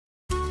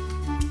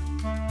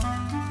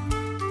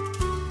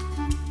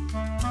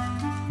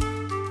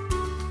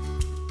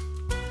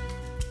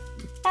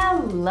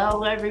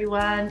Hello,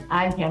 everyone.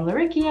 I'm Pam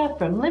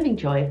from Living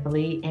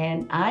Joyfully,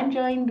 and I'm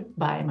joined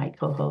by my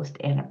co-host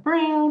Anna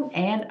Brown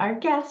and our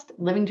guest,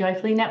 Living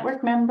Joyfully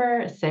Network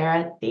member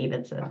Sara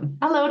Davidson.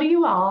 Hello to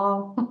you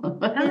all.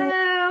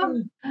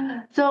 Hello.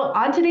 So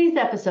on today's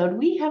episode,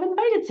 we have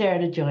invited Sara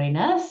to join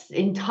us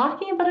in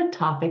talking about a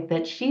topic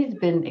that she's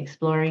been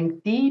exploring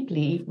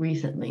deeply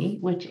recently,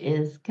 which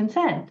is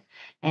consent.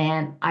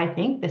 And I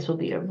think this will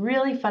be a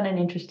really fun and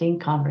interesting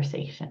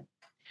conversation.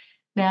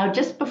 Now,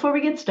 just before we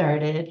get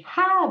started,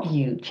 have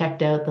you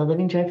checked out the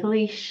Living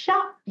Joyfully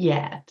shop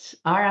yet?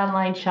 Our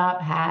online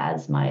shop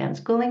has my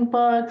unschooling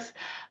books,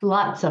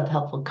 lots of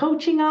helpful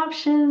coaching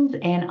options,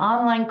 and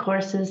online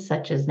courses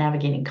such as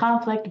navigating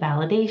conflict,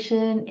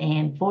 validation,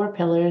 and 4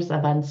 pillars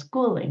of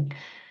unschooling.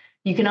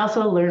 You can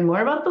also learn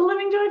more about the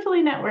Living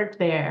Joyfully Network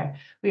there.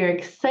 We are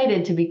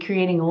excited to be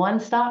creating a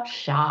one-stop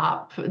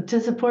shop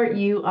to support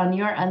you on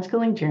your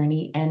unschooling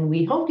journey, and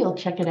we hope you'll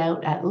check it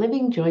out at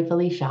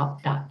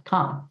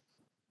livingjoyfullyshop.com.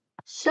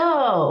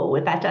 So,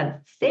 with that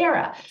done,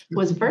 Sara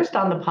was first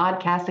on the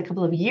podcast a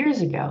couple of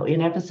years ago in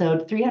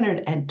episode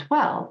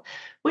 312,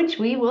 which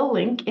we will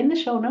link in the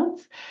show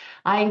notes.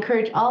 I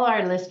encourage all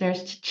our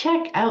listeners to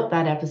check out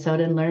that episode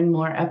and learn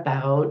more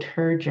about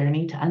her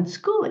journey to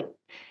unschooling.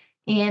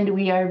 And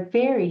we are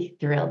very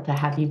thrilled to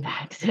have you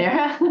back,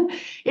 Sara.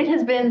 It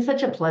has been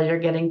such a pleasure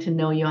getting to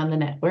know you on the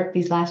network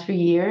these last few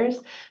years.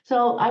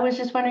 So I was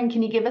just wondering,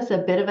 can you give us a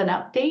bit of an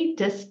update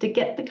just to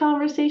get the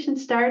conversation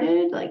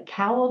started? Like,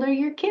 how old are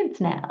your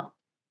kids now?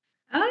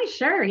 Oh,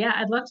 sure. Yeah,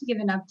 I'd love to give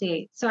an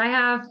update. So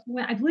I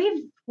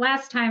believe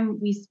last time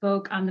we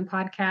spoke on the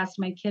podcast,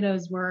 my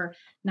kiddos were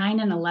 9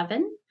 and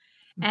 11,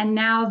 and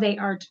now they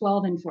are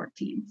 12 and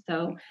 14.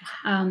 So,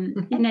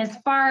 and as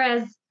far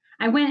as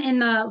I went in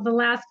the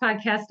last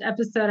podcast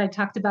episode, I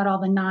talked about all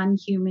the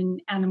non-human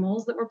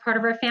animals that were part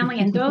of our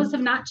family, and those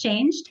have not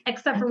changed,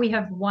 except for we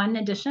have one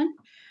addition.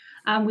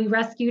 We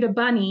rescued a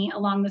bunny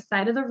along the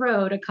side of the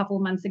road a couple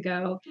of months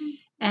ago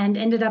and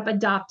ended up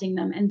adopting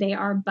them, and they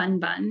are Bun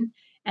Bun.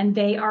 And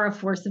they are a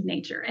force of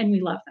nature, and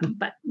we love them,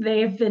 but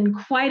they've been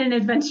quite an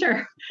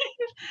adventure.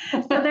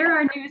 So they're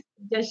our newest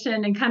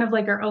addition and kind of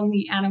like our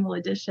only animal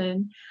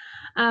addition.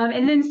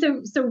 And then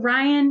so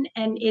Ryan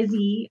and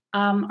Izzy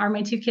are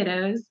my 2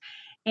 kiddos,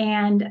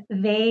 and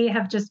they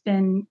have just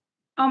been,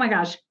 oh my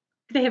gosh,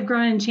 they have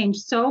grown and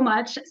changed so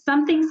much.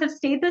 Some things have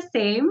stayed the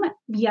same,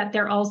 yet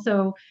they're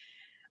also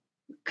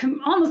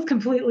almost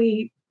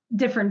completely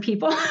different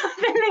people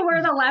than they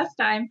were the last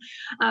time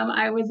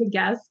I was a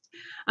guest.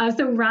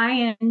 So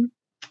Ryan,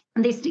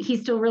 he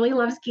still really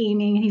loves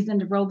gaming. He's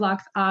into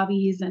Roblox,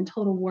 Obbies, and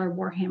Total War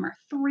Warhammer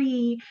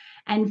 3,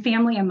 and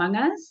Family Among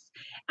Us.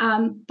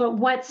 But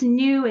what's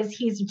new is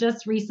he's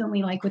just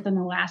recently, like within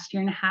the last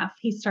year and a half,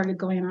 he started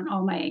going on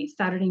all my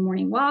Saturday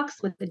morning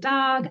walks with the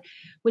dog,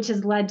 which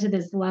has led to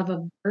this love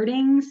of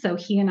birding. So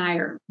he and I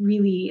are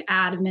really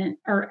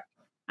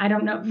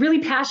really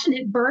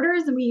passionate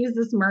birders. And we use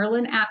this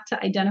Merlin app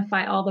to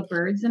identify all the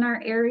birds in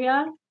our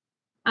area.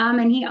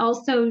 And he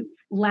also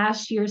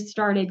last year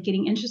started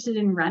getting interested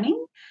in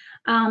running.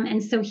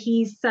 And so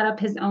he set up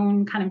his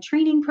own kind of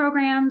training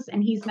programs,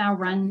 and he's now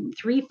run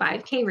 3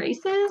 5K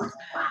races,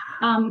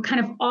 kind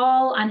of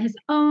all on his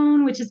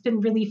own, which has been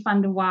really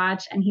fun to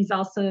watch. And he's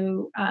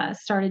also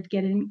started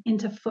getting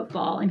into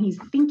football, and he's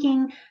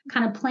thinking,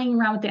 kind of playing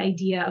around with the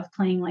idea of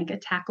playing like a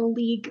tackle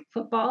league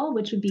football,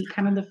 which would be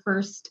kind of the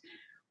first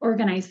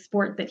organized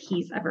sport that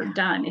he's ever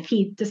done if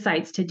he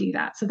decides to do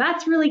that. So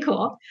that's really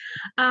cool.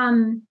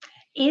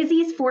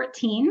 Izzy's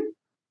 14.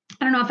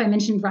 I don't know if I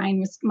mentioned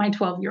Ryan was my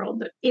 12-year-old,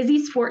 but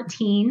Izzy's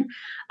 14.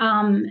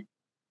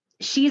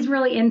 She's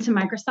really into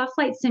Microsoft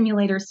Flight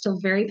Simulator, still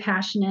very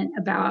passionate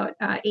about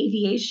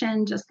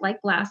aviation, just like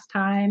last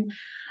time.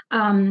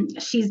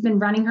 She's been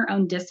running her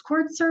own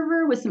Discord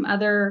server with some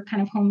other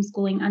kind of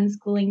homeschooling,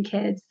 unschooling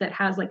kids that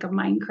has like a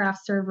Minecraft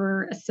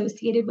server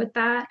associated with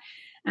that.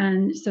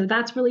 And so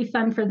that's really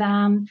fun for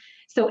them.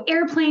 So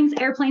airplanes,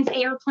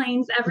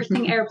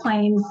 everything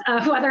airplanes,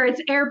 whether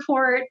it's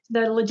airport,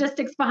 the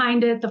logistics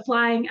behind it, the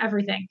flying,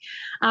 everything.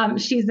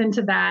 She's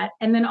into that.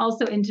 And then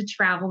also into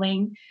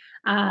traveling.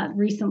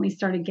 Recently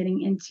started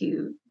getting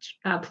into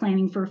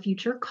planning for a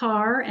future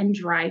car, and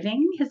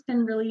driving has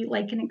been really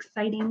like an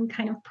exciting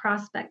kind of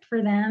prospect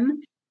for them.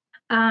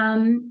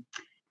 And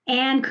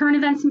current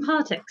events and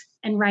politics,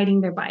 and riding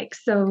their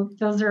bikes. So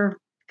those are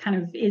kind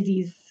of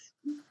Izzy's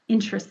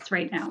interests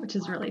right now, which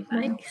is really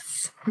fun.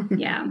 Nice.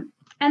 Yeah.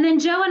 And then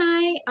Joe and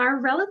I are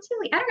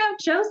relatively, I don't know,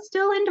 Joe's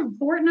still into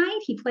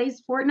Fortnite. He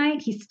plays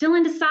Fortnite. He's still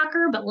into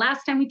soccer, but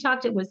last time we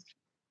talked, it was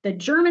the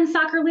German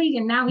soccer league,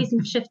 and now he's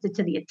shifted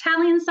to the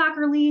Italian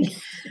soccer league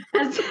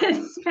as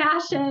his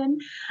passion.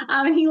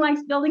 And he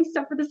likes building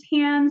stuff with his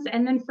hands.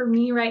 And then for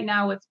me right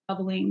now, what's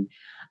bubbling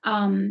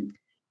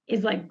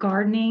is like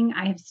gardening.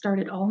 I have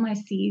started all my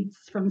seeds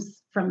from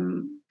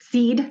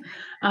seed,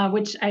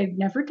 which I've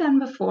never done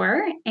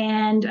before,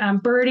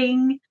 and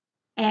birding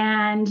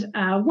and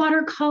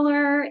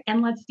watercolor,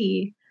 and let's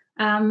see,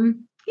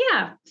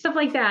 stuff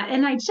like that.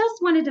 And I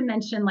just wanted to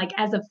mention, like,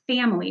 as a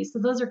family, so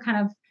those are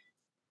kind of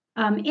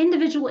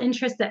individual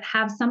interests that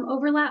have some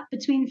overlap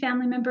between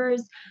family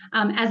members.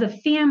 As a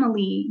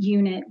family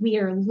unit, we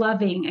are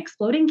loving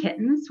Exploding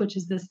Kittens, which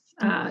is this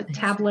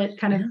tablet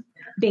kind of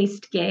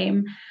based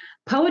game.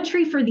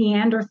 Poetry for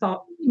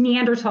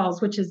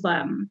Neanderthals, which is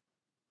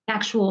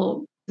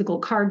actual physical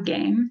card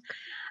game.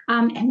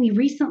 And we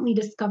recently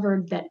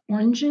discovered that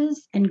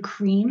oranges and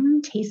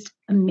cream taste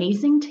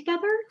amazing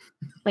together,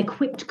 like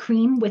whipped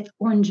cream with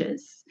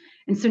oranges.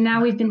 And so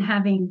now we've been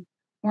having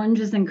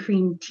oranges and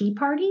cream tea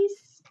parties.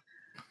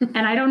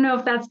 And I don't know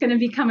if that's going to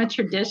become a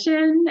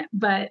tradition,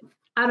 but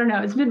I don't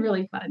know. It's been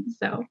really fun.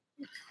 So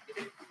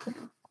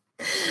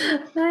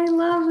I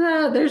love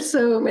that. There's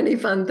so many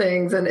fun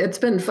things, and it's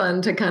been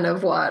fun to kind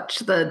of watch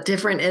the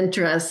different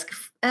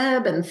interests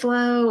ebb and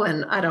flow.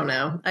 And I don't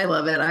know. I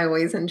love it. I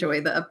always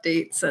enjoy the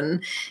updates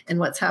and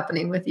what's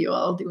happening with you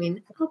all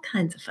doing all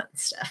kinds of fun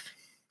stuff.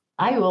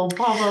 I will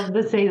pop up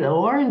to say the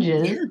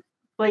oranges. Yeah.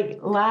 Like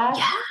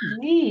last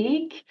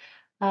week,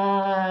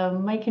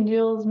 Mike and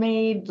Jules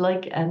made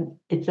like an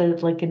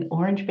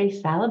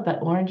orange-based salad,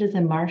 but oranges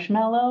and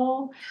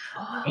marshmallow,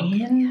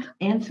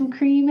 and some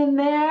cream in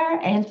there,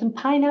 and some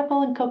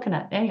pineapple and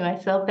coconut. Anyway,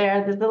 so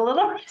there's a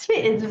little recipe.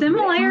 It's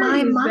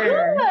similarities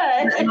there.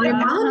 My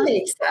mom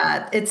makes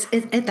that.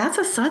 That's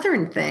a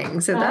Southern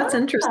thing, so that's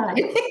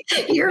interesting.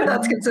 Here,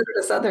 that's considered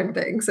a Southern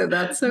thing, so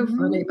that's so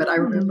funny. But I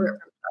remember it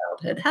from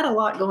childhood. Had a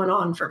lot going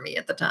on for me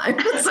at the time,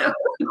 so I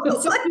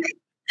was like.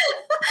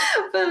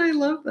 But I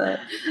love that.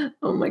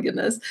 Oh my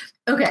goodness.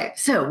 Okay,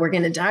 so we're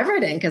going to dive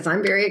right in because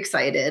I'm very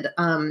excited.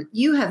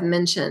 You have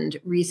mentioned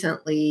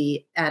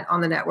recently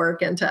on the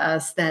network and to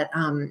us that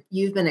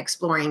you've been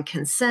exploring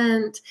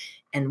consent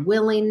and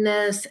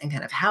willingness and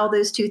kind of how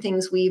those two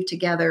things weave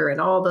together and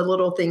all the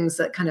little things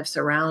that kind of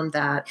surround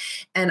that.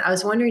 And I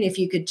was wondering if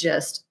you could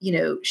just,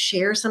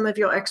 share some of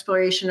your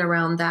exploration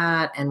around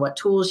that and what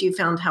tools you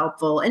found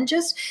helpful and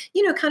just,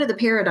 kind of the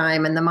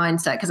paradigm and the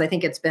mindset, because I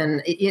think it's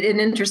been an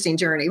interesting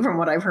journey from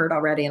what I've heard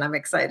already. And I'm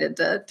excited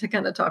to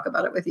kind of talk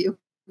about it with you.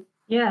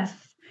 Yes,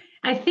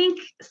 I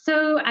think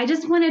so. I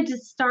just wanted to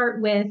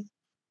start with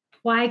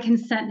why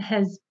consent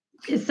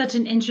is such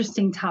an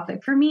interesting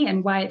topic for me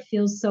and why it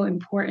feels so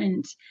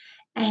important.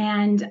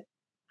 And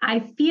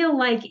I feel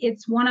like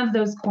it's one of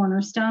those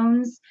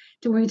cornerstones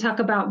to when we talk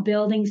about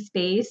building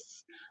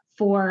space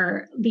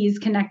for these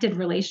connected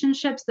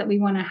relationships that we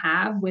want to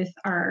have with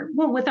our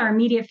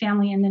immediate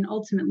family and then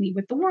ultimately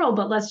with the world,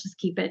 but let's just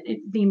keep it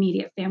the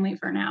immediate family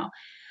for now.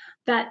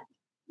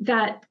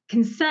 That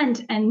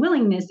consent and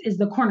willingness is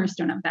the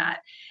cornerstone of that.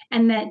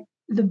 And that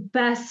the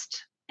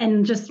best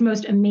and just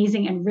most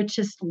amazing and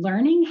richest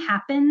learning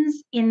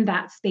happens in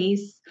that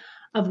space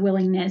of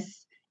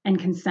willingness and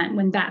consent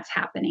when that's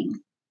happening.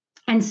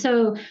 And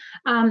so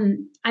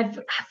I've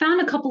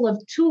found a couple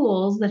of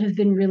tools that have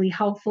been really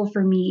helpful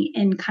for me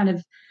in kind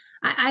of,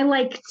 I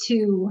like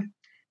to,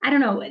 I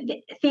don't know,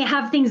 they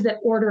have things that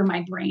order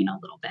my brain a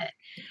little bit.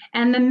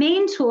 And the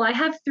main tool, I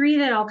have three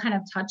that I'll kind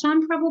of touch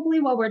on probably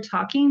while we're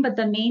talking, but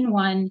the main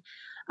one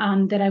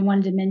that I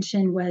wanted to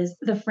mention was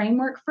the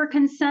framework for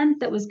consent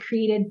that was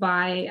created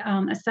by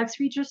a sex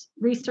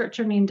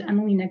researcher named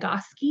Emily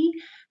Nagoski,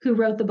 who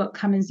wrote the book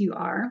Come As You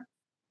Are.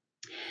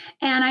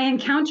 And I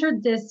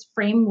encountered this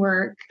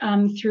framework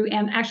through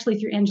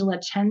Angela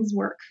Chen's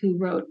work, who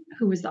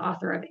was the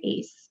author of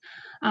ACE.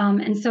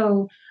 And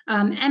so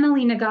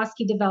Emily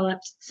Nagoski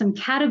developed some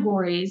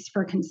categories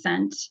for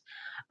consent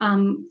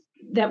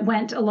that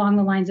went along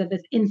the lines of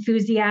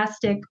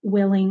enthusiastic,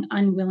 willing,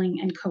 unwilling,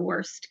 and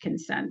coerced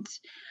consent.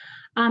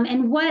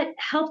 And what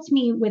helped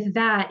me with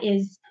that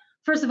is,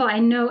 first of all, I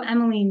know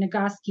Emily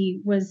Nagoski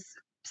was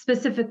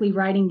specifically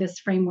writing this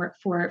framework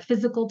for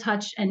physical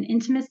touch and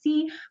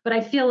intimacy, but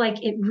I feel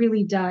like it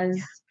really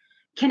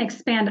can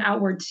expand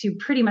outward to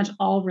pretty much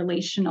all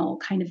relational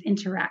kind of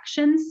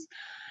interactions.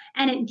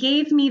 And it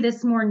gave me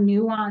this more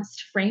nuanced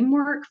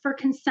framework for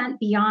consent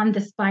beyond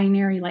this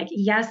binary, like,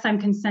 yes,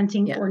 I'm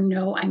consenting or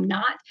no, I'm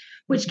not,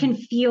 which can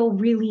feel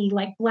really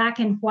like black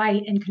and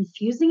white and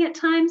confusing at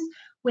times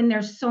when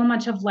there's so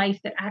much of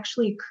life that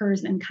actually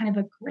occurs in kind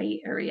of a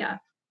gray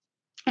area.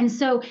 And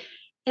so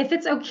if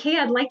it's okay,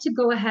 I'd like to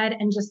go ahead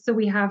and just so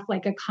we have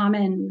like a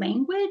common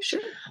language.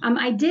 Sure.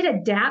 I did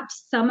adapt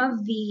some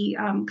of the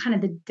kind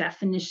of the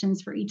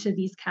definitions for each of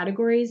these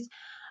categories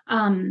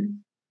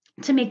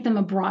to make them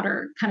a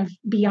broader kind of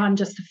beyond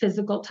just the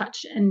physical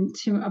touch and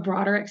to a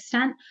broader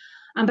extent.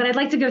 But I'd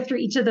like to go through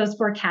each of those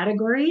four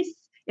categories,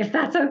 if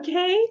that's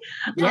okay.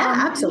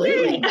 Yeah,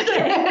 absolutely.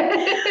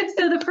 Okay.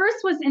 So the first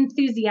was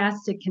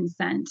enthusiastic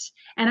consent.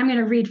 And I'm going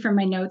to read from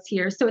my notes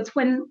here. So it's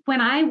when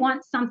I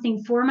want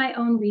something for my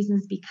own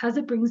reasons because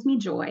it brings me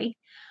joy,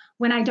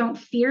 when I don't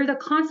fear the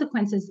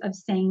consequences of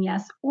saying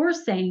yes or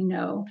saying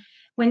no,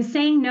 when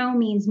saying no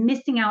means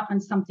missing out on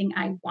something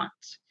I want.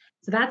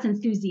 So that's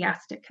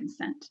enthusiastic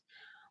consent.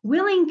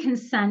 Willing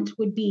consent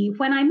would be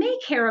when I may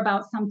care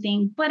about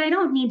something, but I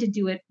don't need to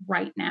do it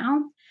right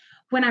now.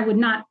 When I would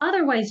not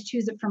otherwise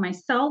choose it for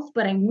myself,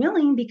 but I'm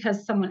willing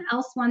because someone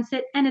else wants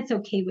it and it's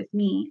okay with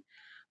me.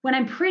 when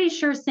I'm pretty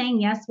sure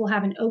saying yes will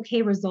have an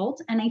okay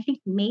result, and I think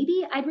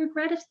maybe I'd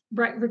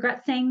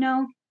regret saying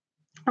no,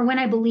 or when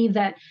I believe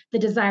that the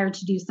desire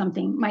to do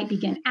something might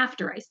begin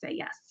after I say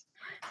yes.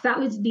 So that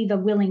would be the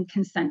willing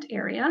consent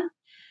area.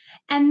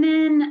 And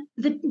then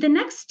the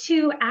next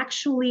two,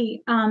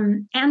 actually,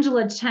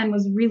 Angela Chen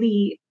was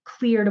really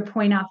clear to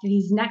point out that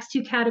these next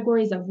two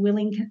categories of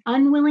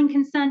unwilling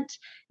consent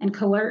and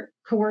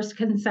coerced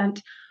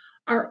consent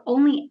are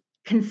only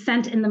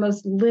consent in the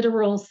most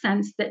literal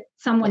sense that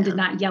someone did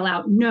not yell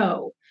out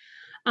no.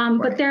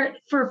 But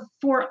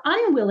for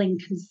unwilling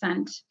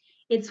consent,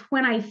 it's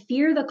when I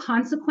fear the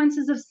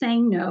consequences of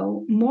saying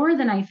no more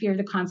than I fear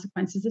the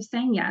consequences of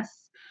saying yes.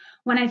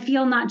 When I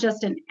feel not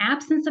just an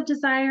absence of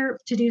desire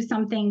to do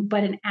something,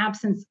 but an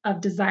absence of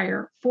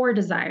desire for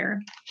desire.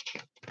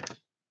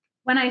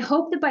 When I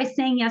hope that by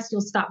saying yes,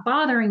 you'll stop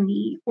bothering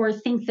me, or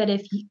think that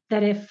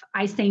if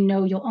I say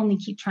no, you'll only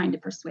keep trying to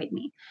persuade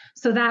me.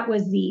 So that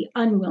was the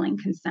unwilling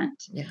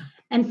consent. Yeah.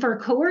 And for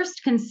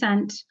coerced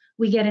consent,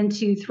 we get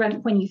into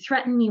when you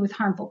threaten me with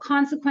harmful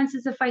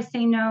consequences if I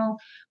say no,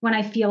 when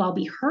I feel I'll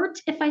be hurt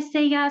if I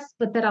say yes,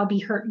 but that I'll be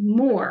hurt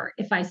more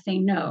if I say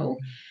no.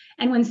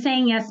 And when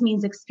saying yes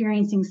means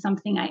experiencing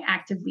something I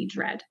actively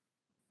dread.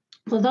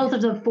 So those are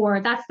the four,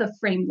 that's the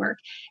framework.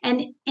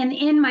 And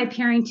in my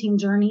parenting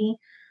journey,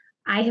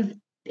 I have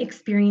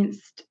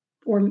experienced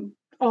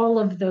all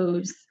of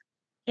those.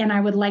 And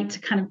I would like to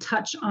kind of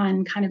touch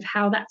on kind of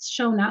how that's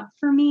shown up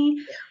for me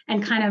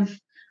and kind of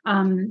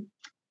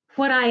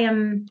what I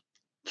am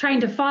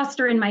trying to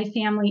foster in my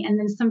family. And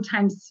then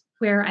sometimes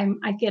where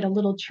I get a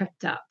little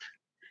tripped up.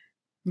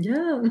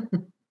 Yeah.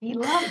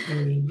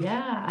 Lovely.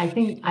 Yeah. I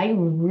think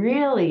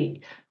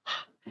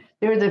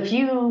there was a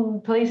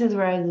few places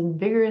where I was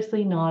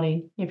vigorously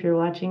naughty, if you're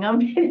watching on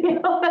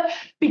video,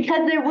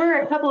 because there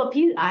were a couple of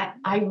pieces.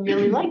 I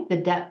really liked the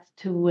depth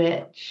to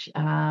which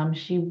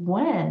she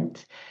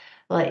went,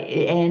 like,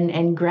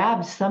 and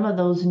grabbed some of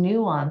those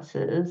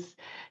nuances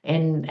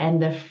and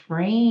the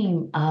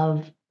frame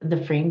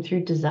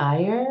through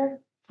desire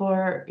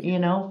for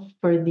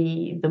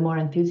the more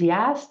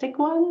enthusiastic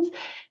ones,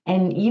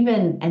 and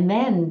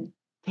then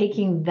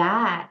taking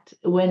that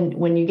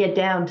when you get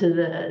down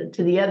to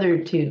the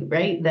other two,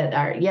 right, that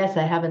are, yes,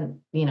 I haven't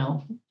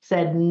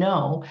said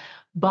no,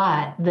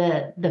 but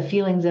the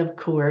feelings of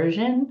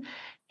coercion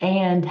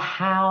and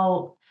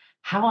how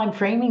I'm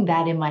framing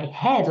that in my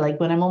head, like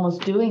when I'm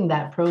almost doing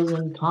that pros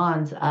and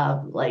cons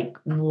of like,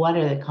 what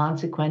are the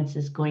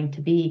consequences going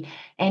to be,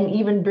 and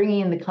even bringing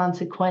in the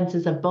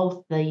consequences of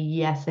both the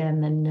yes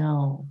and the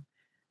no.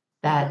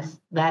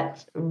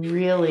 That's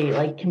really,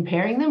 like,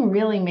 comparing them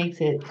really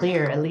makes it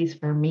clear, at least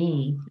for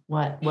me,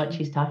 what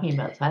she's talking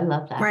about. So I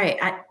love that. Right.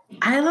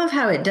 I love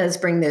how it does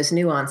bring those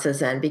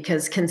nuances in,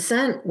 because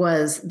consent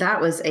was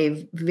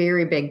a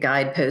very big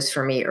guidepost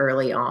for me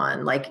early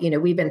on. Like,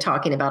 we've been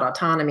talking about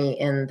autonomy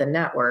in the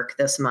network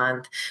this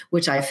month,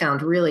 which I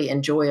found really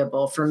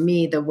enjoyable. For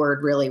me, the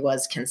word really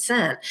was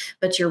consent.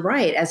 But you're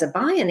right. As a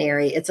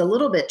binary, it's a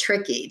little bit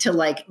tricky to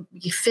like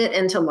fit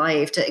into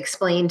life, to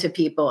explain to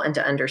people and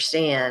to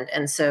understand.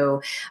 And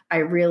so I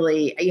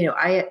really,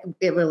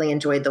 it really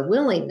enjoyed the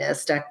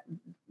willingness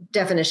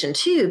definition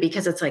too,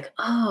 because it's like,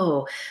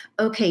 oh,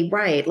 okay,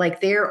 right.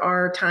 Like there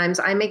are times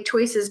I make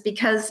choices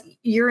because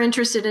you're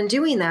interested in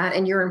doing that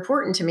and you're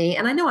important to me.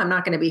 And I know I'm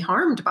not going to be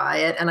harmed by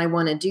it. And I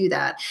want to do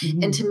that.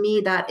 Mm-hmm. And to me,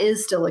 that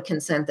is still a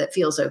consent that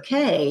feels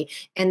okay.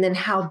 And then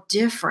how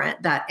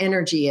different that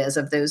energy is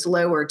of those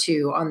lower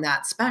two on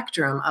that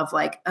spectrum of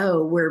like,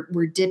 oh,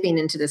 we're dipping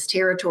into this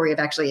territory of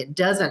actually, it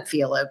doesn't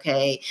feel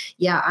okay.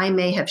 Yeah, I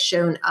may have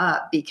shown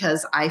up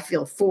because I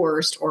feel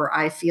forced or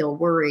I feel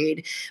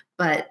worried,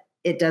 but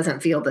it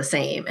doesn't feel the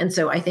same. And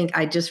so I think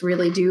I just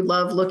really do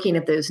love looking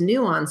at those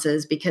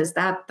nuances, because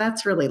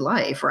that's really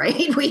life,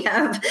 right? We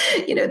have,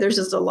 there's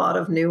just a lot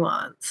of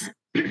nuance.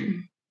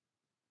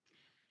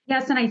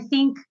 Yes. And I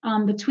think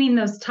between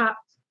those top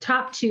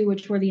two,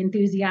 which were the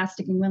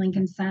enthusiastic and willing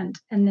consent,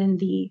 and then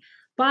the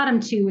bottom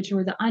two, which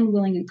were the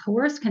unwilling and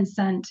coerced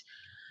consent,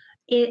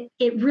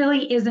 it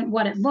really isn't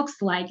what it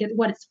looks like,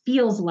 what it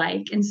feels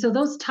like. And so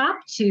those top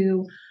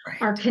two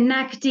are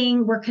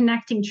connecting. We're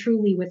connecting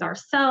truly with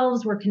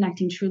ourselves. We're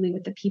connecting truly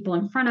with the people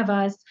in front of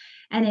us.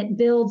 And it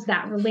builds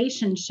that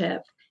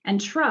relationship and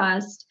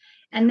trust.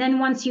 And then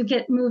once you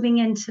get moving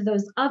into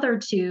those other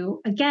two,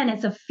 again,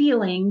 it's a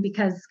feeling,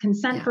 because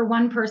consent for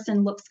one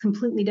person looks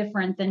completely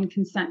different than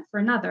consent for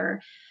another.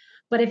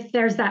 But if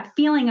there's that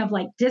feeling of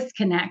like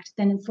disconnect,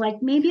 then it's like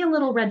maybe a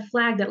little red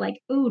flag that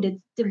like, oh,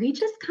 did we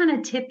just kind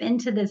of tip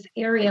into this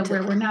area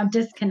where we're now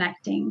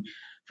disconnecting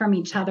from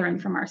each other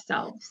and from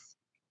ourselves?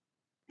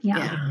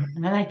 Yeah.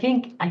 And I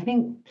think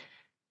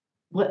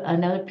what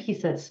another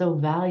piece that's so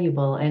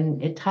valuable,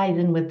 and it ties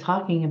in with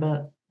talking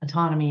about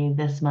autonomy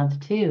this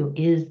month too,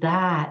 is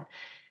that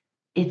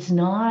it's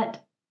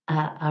not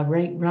a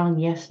right, wrong,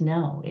 yes,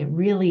 no. It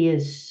really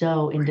is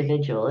so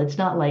individual. It's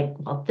not like,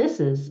 well,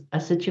 this is a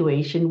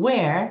situation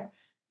where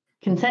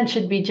consent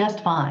should be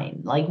just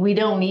fine. Like, we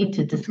don't need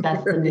to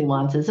discuss the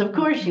nuances. Of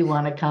course you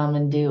want to come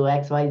and do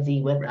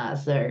XYZ with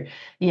us, or,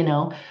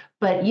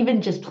 but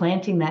even just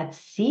planting that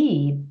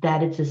seed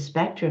that it's a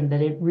spectrum,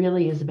 that it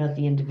really is about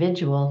the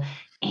individual,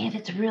 and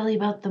it's really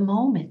about the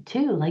moment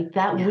too. Like,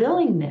 that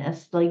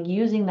willingness, like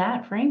using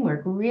that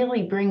framework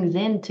really brings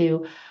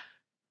into,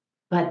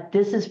 but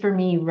this is for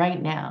me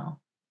right now.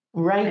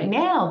 Right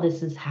now,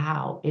 this is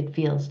how it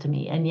feels to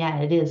me. And yeah,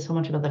 it is so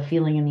much about the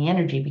feeling and the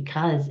energy,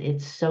 because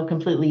it's so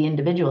completely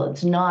individual.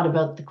 It's not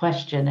about the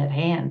question at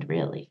hand,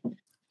 really.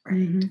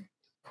 Mm-hmm.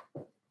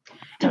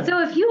 And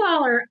so if you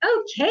all are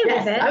okay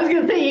with it. I was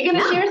going to say, you're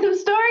going to share some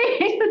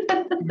stories?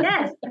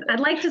 Yes,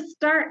 I'd like to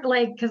start,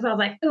 because I was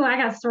like, oh, I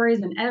got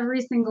stories in every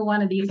single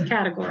one of these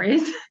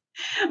categories.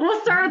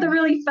 We'll start with the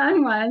really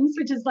fun ones,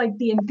 which is like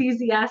the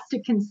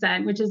enthusiastic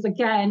consent, which is,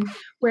 again,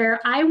 where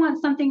I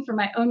want something for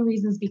my own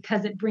reasons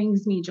because it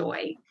brings me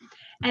joy.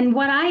 And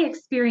what I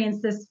experience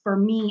this for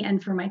me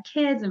and for my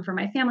kids and for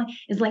my family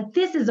is like,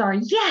 this is our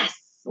yes,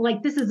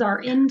 like this is our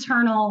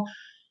internal,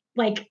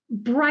 like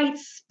bright,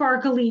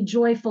 sparkly,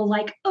 joyful,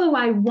 like, oh,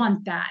 I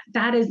want that.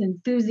 That is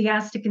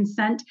enthusiastic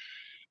consent.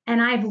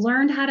 And I've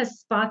learned how to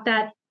spot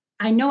that.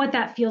 I know what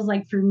that feels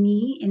like for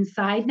me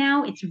inside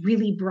now. It's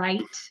really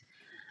bright.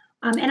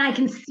 And I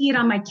can see it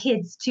on my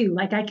kids too.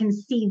 Like, I can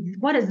see,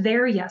 what does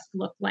their yes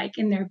look like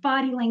in their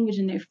body language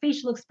and their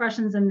facial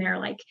expressions and their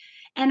like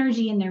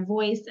energy in their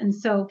voice. And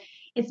so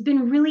it's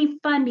been really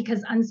fun,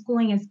 because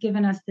unschooling has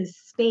given us this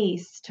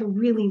space to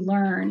really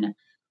learn,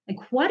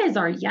 like, what is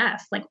our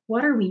yes? Like,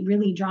 what are we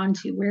really drawn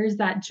to? Where's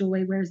that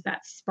joy? Where's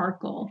that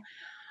sparkle?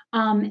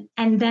 And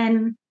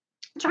then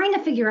trying to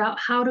figure out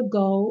how to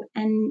go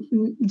and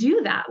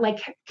do that, like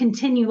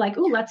continue, like,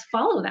 oh, let's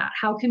follow that.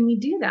 How can we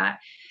do that?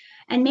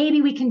 And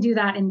maybe we can do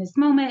that in this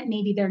moment.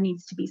 Maybe there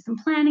needs to be some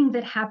planning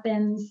that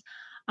happens.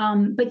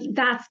 But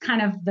that's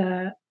kind of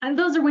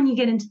those are when you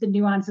get into the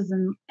nuances,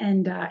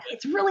 and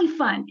it's really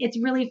fun.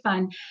 It's really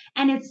fun.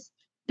 And it's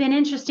been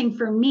interesting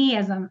for me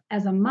as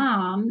a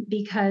mom,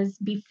 because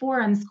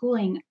before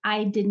unschooling,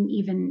 I didn't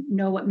even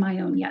know what my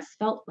own yes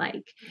felt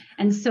like.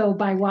 And so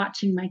by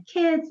watching my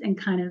kids and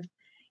kind of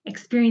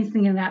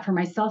experiencing that for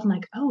myself, I'm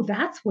like, oh,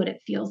 that's what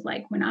it feels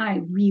like when I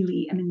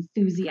really am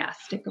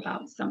enthusiastic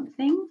about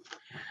something.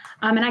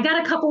 And I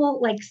got a couple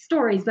like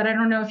stories, but I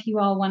don't know if you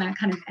all want to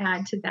kind of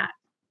add to that.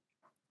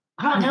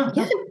 Oh, no.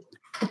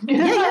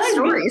 Yeah,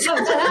 stories.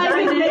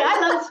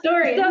 I love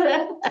stories.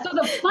 So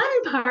the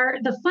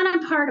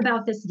fun part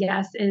about this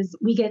yes is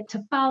we get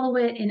to follow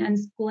it in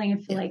unschooling.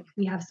 I feel like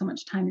we have so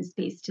much time and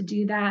space to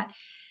do that.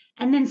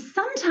 And then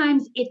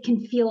sometimes it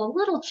can feel a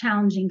little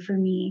challenging for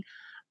me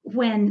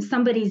when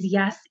somebody's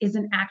yes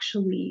isn't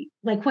actually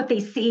like what they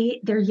say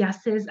their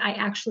yes is, I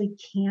actually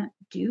can't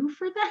do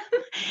for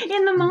them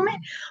in the moment.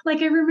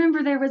 Like, I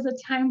remember there was a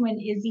time when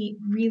Izzy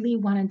really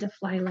wanted to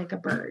fly like a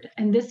bird.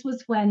 And this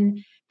was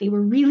when they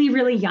were really,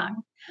 really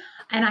young.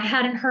 And I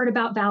hadn't heard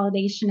about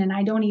validation, and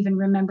I don't even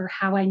remember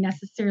how I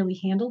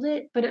necessarily handled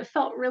it, but it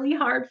felt really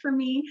hard for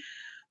me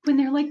when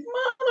they're like,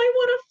 Mom, I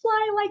want to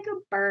fly like a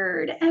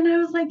bird. And I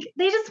was like,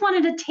 they just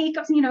wanted to take,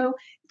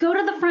 go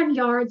to the front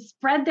yard,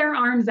 spread their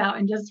arms out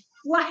and just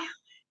fly.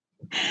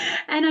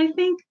 And I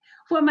think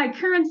what my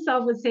current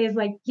self would say is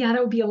like, yeah,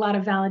 that would be a lot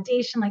of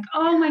validation. Like,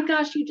 oh my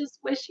gosh, you just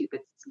wish you could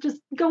just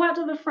go out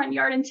to the front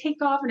yard and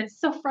take off. And it's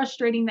so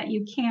frustrating that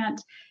you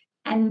can't.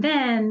 And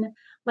then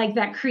like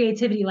that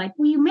creativity, like,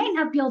 well, you may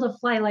not be able to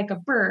fly like a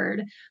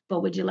bird,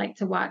 but would you like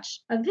to watch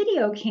a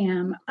video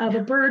cam of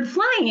a bird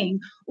flying?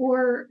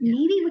 Or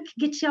maybe we could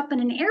get you up in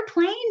an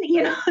airplane,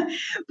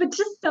 but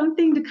just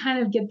something to kind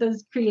of get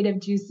those creative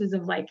juices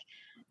of like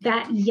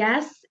that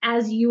yes,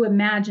 as you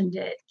imagined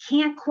it,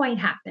 can't quite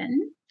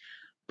happen.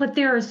 But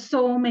there are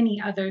so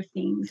many other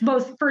things,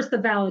 both first the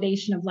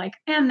validation of like,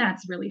 and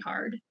that's really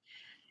hard.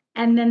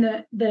 And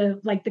then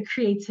the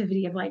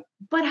creativity of like,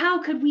 but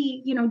how could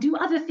we, do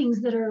other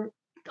things that are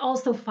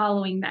also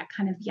following that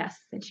kind of yes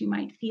that you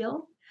might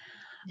feel.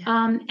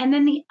 And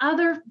then the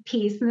other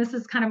piece, and this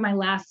is kind of my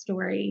last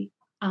story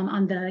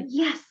on the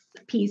yes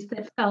piece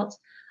that felt,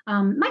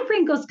 my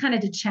brain goes kind of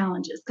to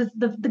challenges, because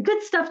the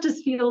good stuff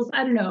just feels,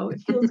 I don't know,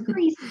 it feels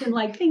greasy and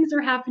like things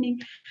are happening.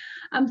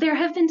 There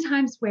have been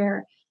times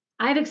where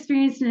I've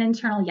experienced an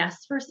internal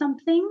yes for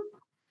something.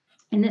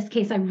 In this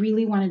case, I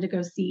really wanted to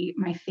go see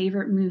my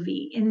favorite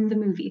movie in the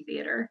movie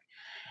theater.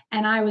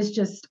 And I was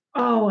just,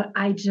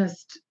 I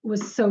just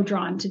was so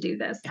drawn to do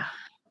this.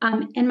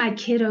 And my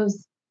kiddos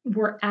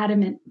were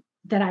adamant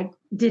that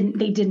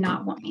they did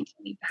not want me to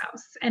leave the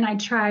house. And I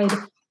tried,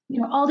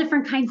 all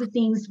different kinds of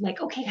things like,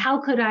 okay,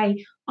 how could I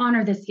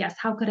honor this? Yes.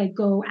 How could I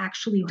go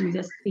actually do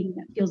this thing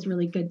that feels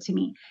really good to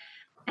me?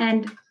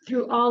 And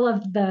through all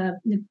of the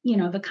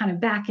kind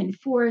of back and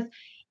forth,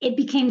 it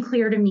became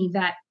clear to me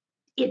that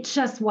it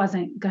just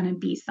wasn't going to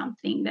be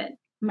something that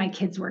my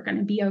kids were going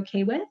to be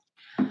okay with.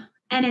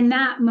 And in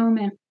that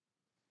moment,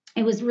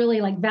 it was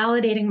really like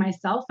validating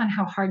myself on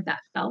how hard that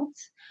felt.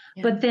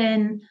 Yeah. But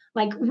then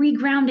like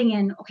regrounding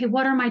in, okay,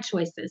 what are my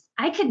choices?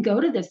 I could go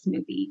to this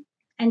movie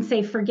and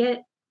say,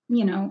 forget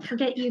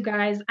you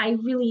guys. I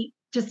really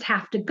just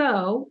have to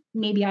go,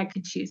 maybe I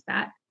could choose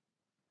that.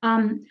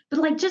 But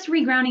like just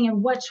regrounding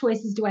in what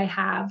choices do I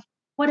have?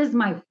 What is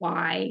my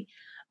why?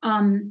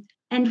 And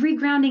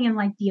regrounding in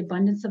like the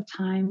abundance of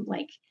time,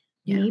 like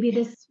maybe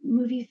this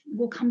movie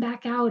will come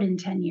back out in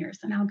 10 years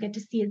and I'll get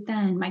to see it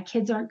then. My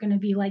kids aren't going to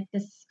be like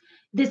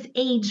this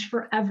age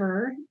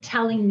forever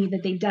telling me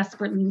that they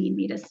desperately need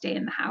me to stay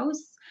in the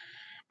house.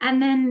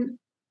 And then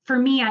for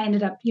me, I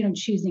ended up,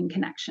 choosing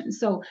connection.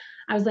 So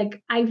I was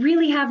like, I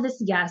really have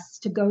this yes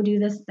to go do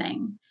this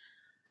thing.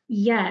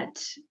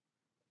 Yet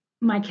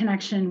my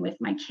connection with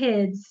my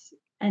kids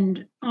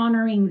and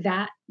honoring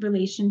that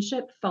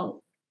relationship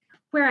felt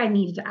where I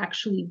needed to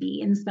actually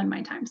be and spend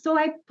my time. So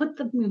I put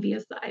the movie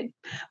aside,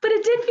 but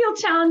it did feel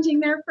challenging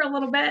there for a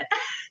little bit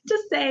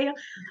to say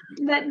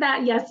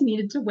that yes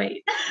needed to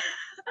wait.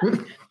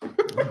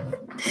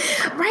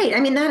 Right. I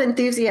mean, that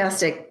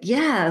enthusiastic,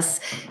 yes,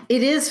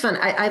 it is fun.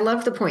 I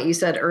love the point you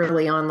said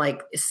early on,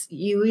 like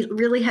you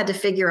really had to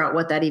figure out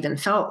what that even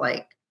felt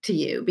like to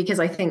you, because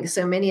I think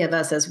so many of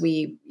us, as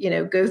we,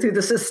 go through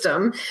the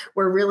system,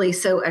 we're really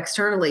so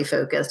externally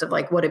focused of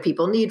like, what do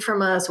people need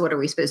from us? What are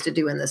we supposed to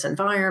do in this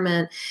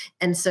environment?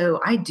 And so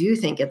I do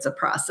think it's a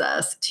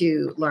process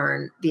to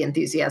learn the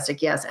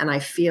enthusiastic yes. And I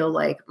feel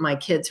like my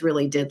kids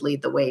really did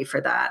lead the way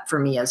for that for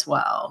me as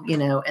well,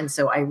 and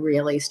so I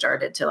really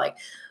started to like,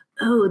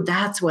 oh,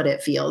 that's what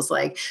it feels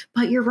like.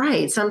 But you're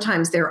right.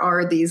 Sometimes there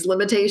are these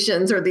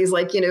limitations or these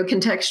like,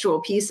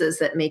 contextual pieces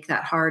that make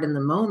that hard in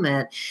the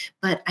moment.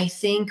 But I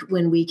think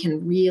when we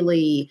can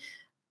really,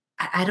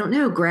 I don't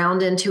know,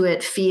 ground into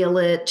it, feel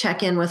it,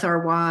 check in with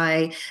our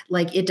why.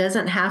 Like it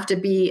doesn't have to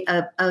be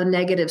a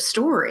negative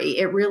story.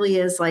 It really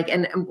is like,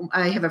 and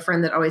I have a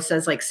friend that always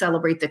says like,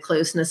 celebrate the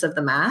closeness of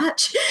the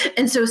match.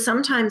 And so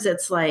sometimes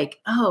it's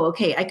like, oh,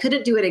 okay, I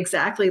couldn't do it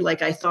exactly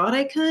like I thought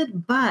I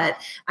could, but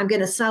I'm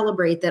going to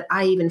celebrate that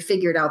I even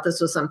figured out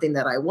this was something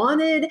that I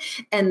wanted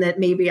and that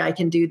maybe I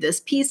can do this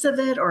piece of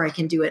it, or I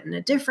can do it in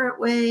a different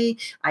way.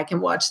 I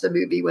can watch the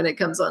movie when it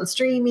comes on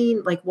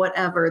streaming, like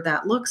whatever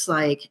that looks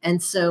like.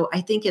 And so I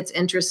think it's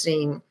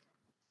interesting,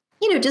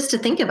 just to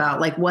think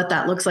about like what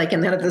that looks like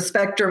and then at the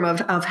spectrum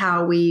of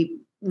how we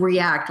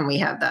react when we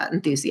have that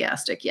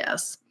enthusiastic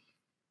yes.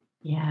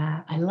 Yeah,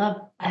 I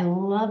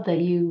love that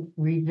you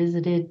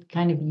revisited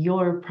kind of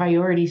your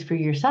priorities for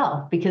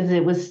yourself, because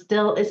it's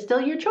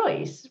still your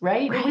choice,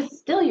 right? It was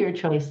still your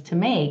choice to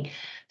make.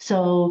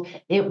 So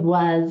it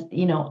was,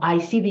 I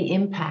see the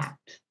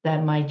impact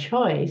that my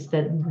choice,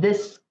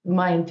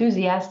 my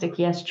enthusiastic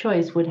yes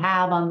choice would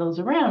have on those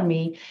around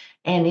me.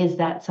 And is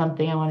that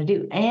something I want to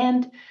do?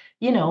 And,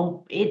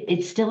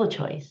 it's still a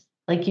choice.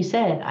 Like you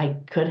said, I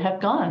could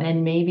have gone,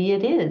 and maybe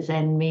it is,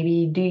 and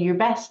maybe do your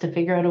best to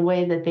figure out a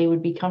way that they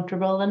would be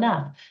comfortable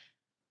enough.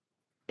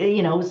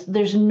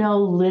 There's no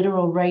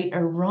literal right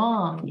or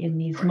wrong in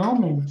these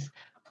moments,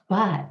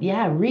 but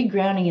yeah,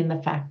 regrounding in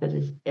the fact that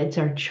it's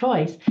our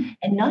choice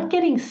and not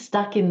getting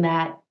stuck in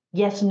that,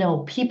 yes, no,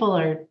 people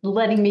are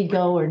letting me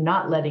go or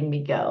not letting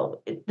me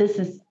go. This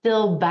is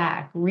still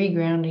back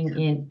regrounding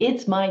in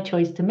it's my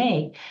choice to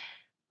make.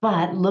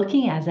 But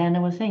looking, as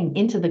Anna was saying,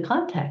 into the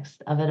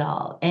context of it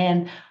all.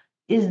 And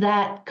is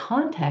that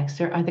context,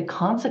 or are the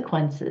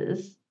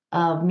consequences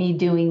of me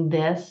doing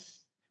this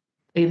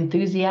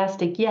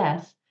enthusiastic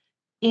yes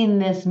in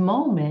this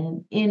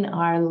moment in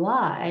our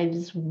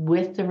lives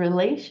with the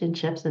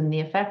relationships and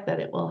the effect that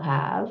it will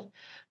have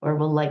or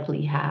will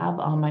likely have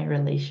on my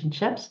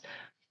relationships?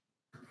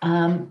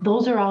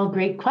 Those are all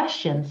great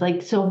questions.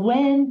 Like, so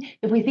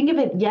if we think of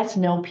it, yes,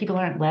 no, people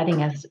aren't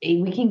letting us,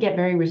 we can get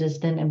very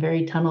resistant and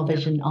very tunnel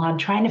vision on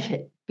trying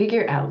to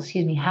figure out,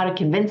 how to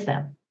convince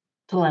them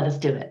to let us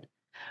do it,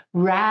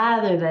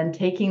 rather than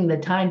taking the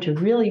time to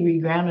really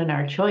reground in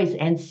our choice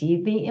and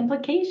see the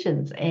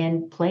implications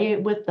and play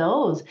it with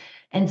those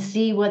and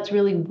see what's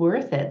really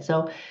worth it.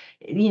 So,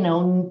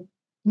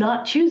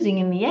 not choosing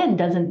in the end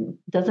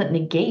doesn't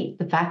negate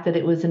the fact that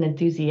it was an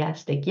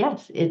enthusiastic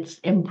yes. It's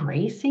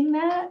embracing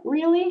that,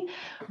 really,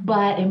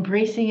 but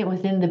embracing it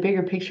within the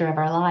bigger picture of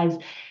our lives.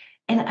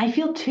 And I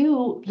feel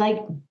too,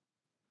 like,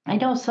 I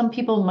know some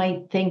people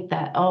might think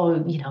that, oh,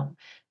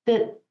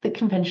 the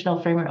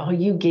conventional framework, oh,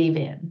 you gave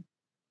in.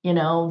 They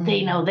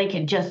know they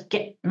can just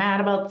get mad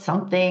about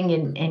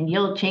something and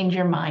you'll change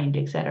your mind,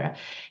 etc.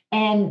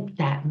 And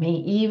that may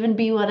even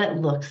be what it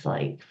looks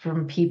like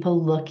from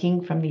people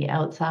looking from the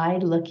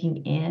outside, looking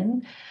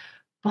in.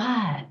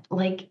 But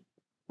like,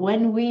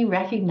 when we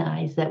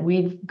recognize that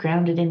we've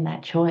grounded in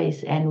that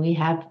choice and we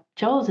have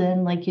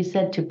chosen, like you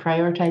said, to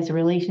prioritize a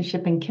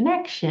relationship and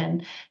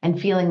connection, and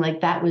feeling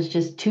like that was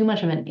just too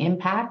much of an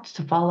impact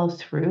to follow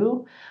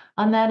through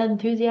on that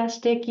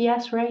enthusiastic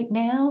yes right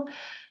now,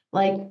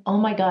 like, oh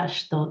my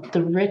gosh,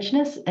 the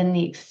richness and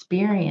the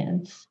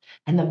experience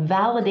and the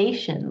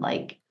validation,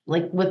 like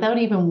without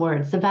even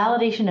words, the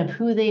validation of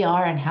who they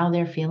are and how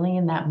they're feeling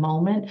in that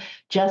moment,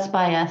 just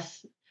by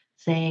us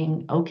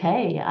saying,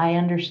 okay, I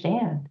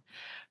understand,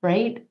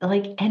 right?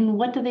 Like, and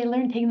what do they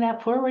learn taking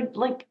that forward?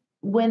 Like,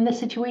 when the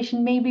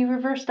situation may be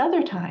reversed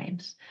other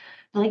times,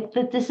 like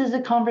that this is a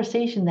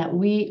conversation that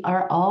we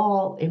are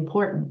all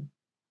important,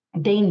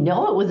 they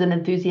know it was an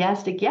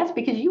enthusiastic yes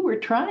because you were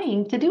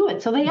trying to do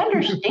it. So they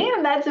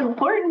understand that's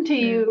important to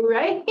you,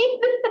 right?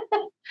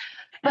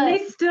 And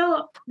they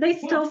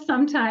still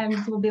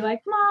sometimes will be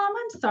like, Mom,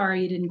 I'm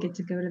sorry you didn't get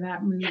to go to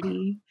that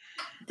movie.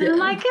 And I'm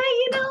like, hey,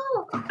 it's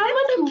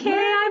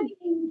okay.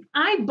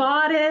 I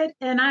bought it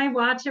and I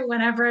watch it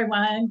whenever I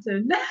want.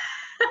 And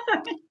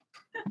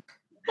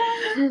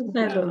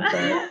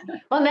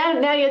well,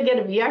 now you'll get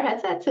a VR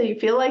headset, so you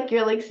feel like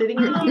you're like sitting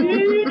in a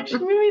huge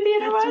movie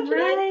theater that's watching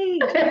right.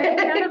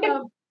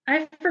 it.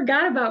 I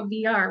forgot about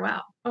VR.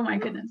 Wow. Oh my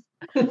goodness.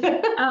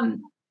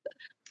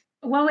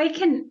 Well,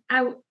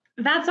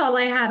 that's all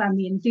I had on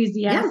the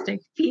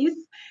enthusiastic piece.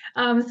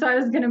 So I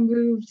was going to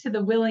move to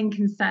the willing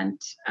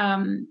consent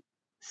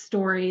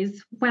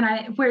stories.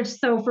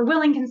 So for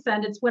willing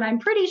consent, it's when I'm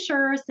pretty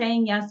sure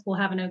saying yes will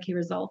have an okay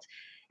result,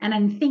 and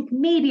I think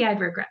maybe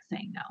I'd regret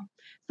saying no.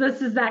 So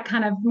this is that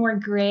kind of more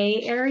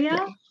gray area.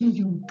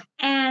 Mm-hmm.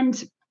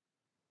 And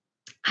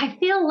I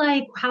feel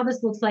like how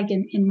this looks like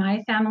in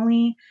my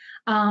family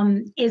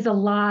is a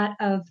lot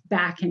of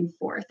back and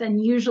forth.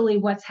 And usually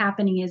what's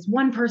happening is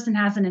one person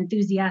has an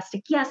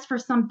enthusiastic yes for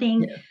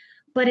something,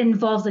 but it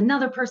involves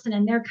another person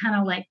and they're kind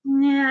of like,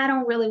 nah, I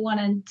don't really want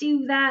to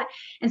do that.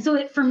 And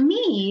so for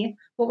me,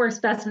 what works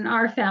best in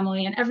our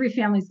family, and every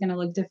family is going to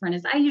look different,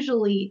 is I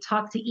usually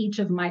talk to each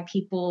of my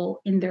people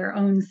in their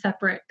own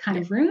separate kind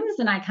of rooms,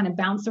 and I kind of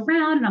bounce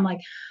around and I'm like,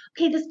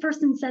 okay, this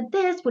person said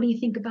this. What do you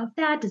think about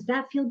that? Does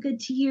that feel good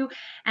to you?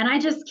 And I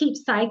just keep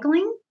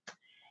cycling.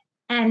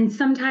 And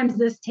sometimes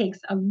this takes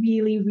a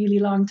really, really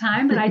long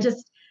time, but I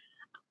just,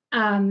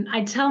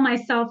 I tell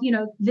myself,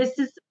 this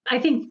is, I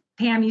think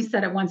Pam, you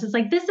said it once, it's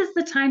like, this is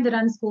the time that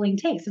unschooling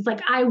takes. It's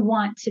like, I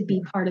want to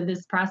be part of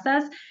this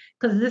process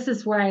because this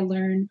is where I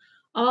learn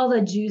all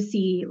the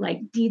juicy like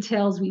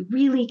details. We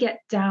really get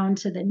down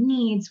to the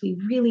needs. We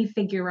really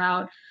figure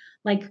out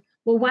like,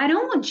 well, why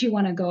don't you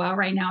want to go out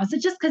right now? Is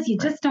it just because you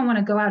just don't want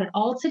to go out at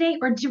all today?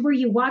 Or were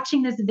you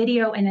watching this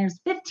video and there's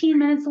 15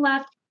 minutes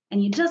left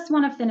and you just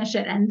want to finish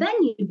it and then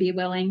you'd be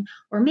willing?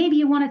 Or maybe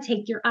you want to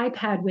take your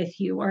iPad with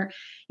you, or,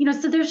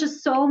 so there's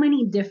just so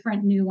many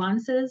different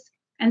nuances.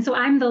 And so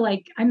I'm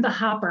the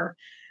hopper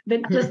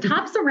that just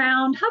hops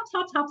around,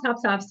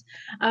 hops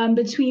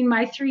between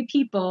my three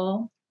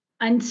people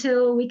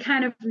until we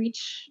kind of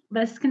reach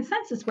this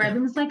consensus where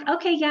everyone's like,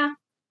 okay, yeah,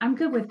 I'm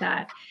good with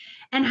that.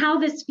 And how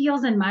this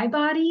feels in my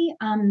body,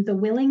 the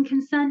willing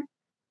consent,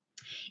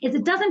 is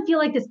it doesn't feel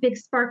like this big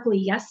sparkly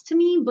yes to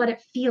me, but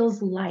it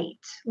feels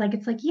light. Like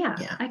it's like, yeah,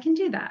 I can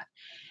do that.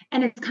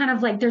 And it's kind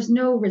of like there's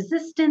no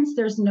resistance,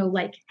 there's no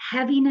like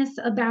heaviness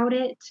about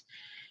it.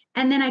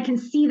 And then I can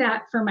see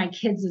that for my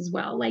kids as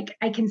well. Like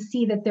I can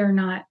see that they're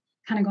not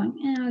kind of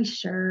going, oh,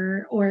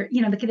 sure. Or,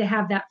 they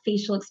have that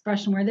facial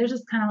expression where they're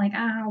just kind of like,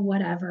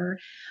 whatever.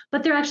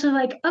 But they're actually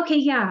like, okay,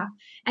 yeah.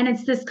 And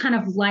it's this kind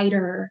of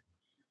lighter,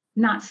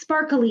 not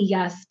sparkly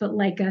yes, but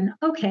like an,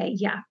 okay,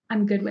 yeah,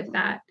 I'm good with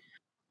that.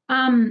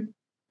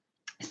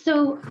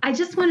 So I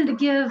just wanted to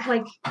give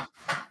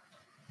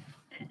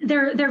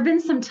there have been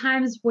some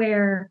times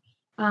where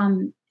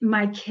one of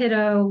my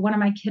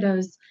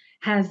kiddos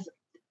has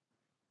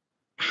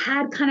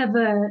had kind of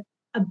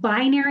a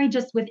binary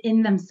just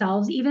within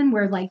themselves, even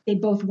where like they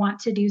both want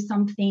to do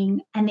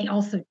something and they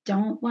also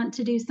don't want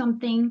to do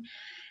something.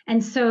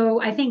 And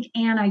so I think,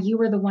 Anna, you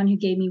were the one who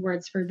gave me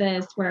words for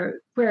this,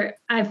 where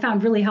I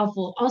found really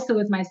helpful also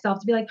with myself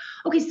to be like,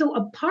 okay, so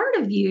a part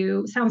of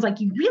you sounds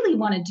like you really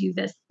want to do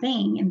this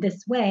thing in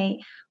this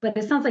way, but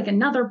it sounds like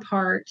another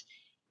part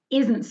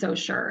isn't so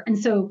sure. And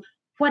so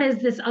what is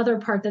this other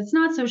part that's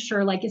not so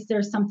sure? Like, is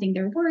there something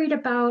they're worried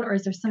about, or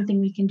is there something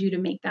we can do to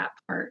make that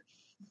part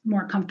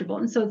more comfortable?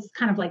 And so it's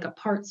kind of like a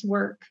parts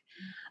work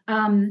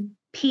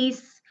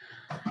piece.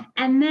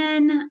 And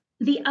then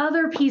the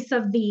other piece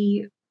of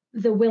the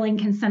willing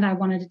consent I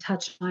wanted to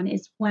touch on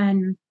is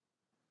when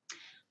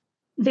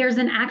there's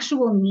an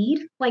actual need.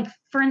 Like,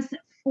 for instance,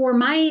 for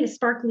my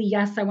sparkly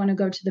yes, I want to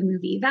go to the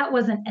movie. That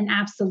wasn't an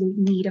absolute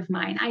need of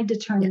mine. I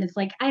determined it's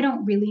like, I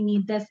don't really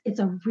need this.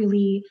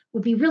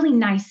 Would be really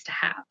nice to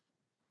have.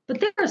 But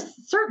there are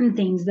certain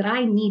things that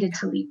I needed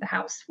to leave the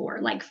house for,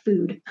 like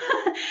food,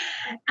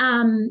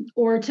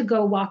 or to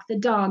go walk the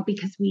dog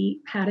because we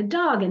had a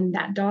dog and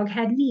that dog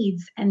had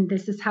needs. And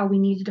this is how we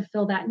needed to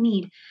fill that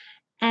need.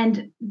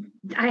 And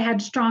I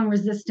had strong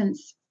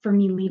resistance for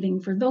me leaving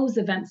for those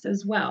events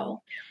as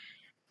well.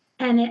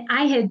 And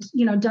I had,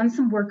 done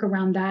some work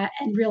around that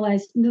and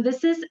realized, no,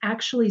 this is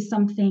actually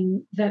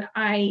something that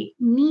I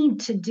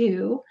need to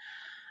do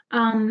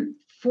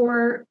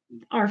for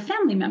our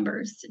family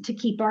members to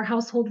keep our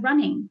household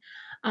running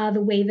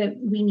the way that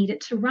we need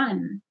it to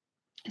run,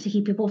 to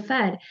keep people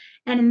fed.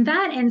 And in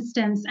that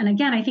instance, and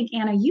again, I think,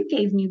 Anna, you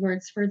gave me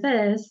words for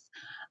this,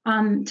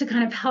 to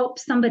kind of help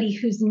somebody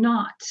who's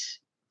not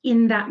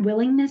in that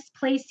willingness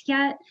place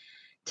yet,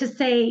 to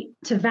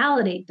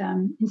validate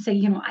them and say,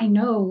 I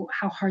know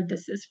how hard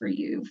this is for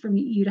you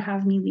to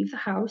have me leave the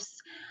house.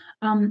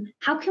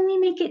 How can we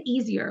make it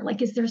easier?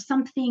 Like, is there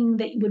something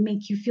that would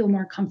make you feel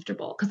more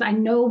comfortable? Because I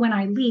know when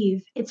I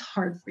leave, it's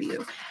hard for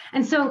you.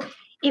 And so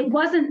it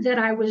wasn't that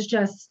I was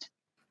just,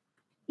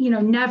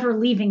 never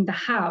leaving the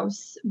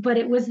house, but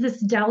it was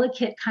this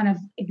delicate kind of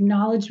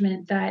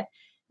acknowledgement that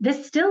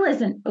this still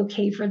isn't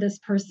okay for this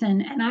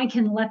person. And I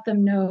can let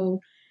them know,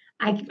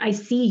 I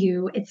see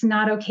you, it's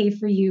not okay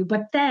for you.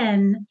 But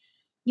then,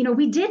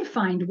 we did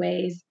find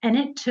ways, and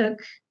it took,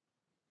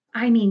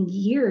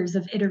 years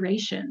of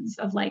iterations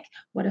of like,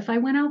 what if I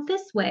went out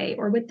this way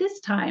or with this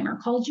time or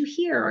called you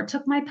here or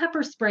took my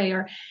pepper spray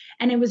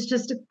and it was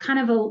just a kind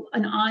of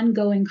an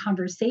ongoing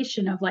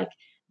conversation of like,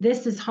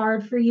 this is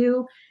hard for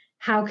you.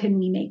 How can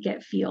we make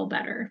it feel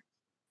better?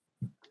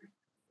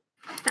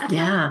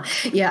 Yeah.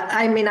 Yeah.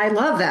 I mean, I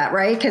love that,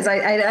 right? Because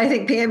I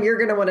think, Pam, you're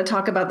going to want to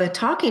talk about the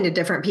talking to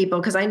different people,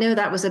 because I know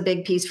that was a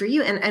big piece for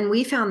you. And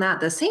we found that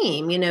the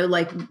same,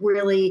 like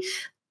really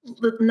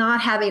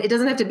not having, it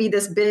doesn't have to be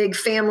this big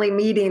family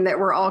meeting that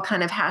we're all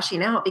kind of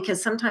hashing out,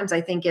 because sometimes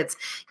I think it's,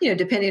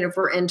 depending if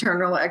we're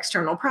internal or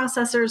external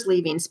processors,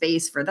 leaving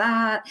space for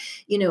that,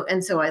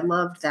 and so I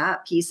loved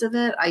that piece of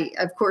it. I,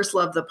 of course,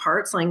 love the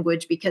parts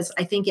language, because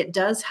I think it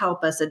does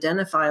help us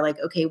identify like,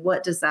 okay,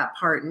 what does that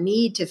part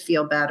need to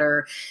feel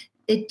better?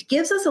 It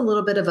gives us a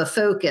little bit of a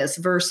focus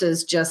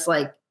versus just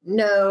like,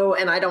 no,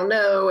 and I don't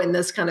know, and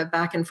this kind of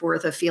back and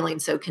forth of feeling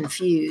so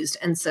confused.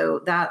 And so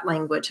that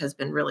language has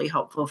been really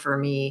helpful for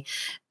me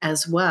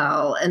as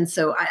well. And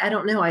so I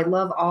don't know, I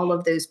love all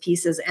of those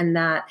pieces and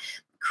that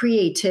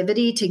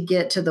creativity to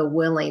get to the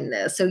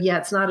willingness. So yeah,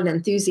 it's not an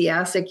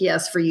enthusiastic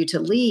yes for you to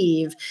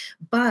leave,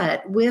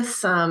 but with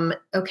some,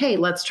 okay,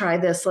 let's try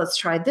this, let's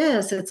try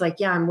this. It's like,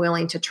 yeah, I'm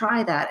willing to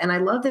try that. And I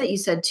love that you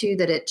said too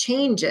that it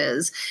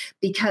changes,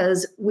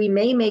 because we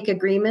may make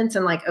agreements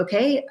and like,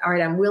 okay, all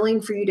right, I'm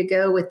willing for you to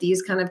go with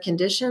these kind of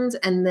conditions,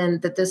 and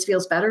then that this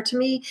feels better to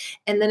me.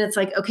 And then it's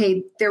like,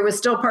 okay, there was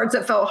still parts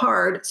that felt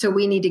hard, so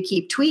we need to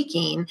keep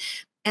tweaking.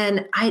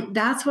 And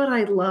that's what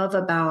I love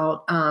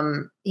about,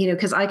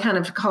 because I kind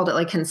of called it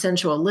like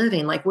consensual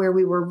living, like where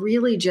we were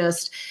really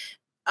just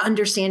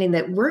understanding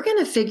that we're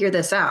going to figure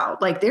this out.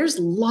 Like there's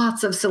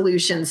lots of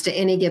solutions to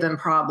any given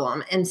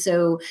problem. And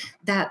so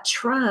that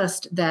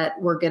trust that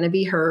we're going to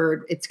be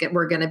heard,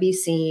 we're going to be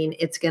seen,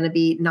 it's going to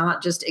be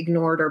not just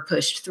ignored or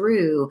pushed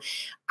through.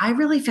 I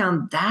really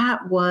found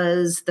that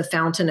was the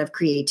fountain of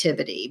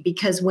creativity,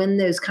 because when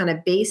those kind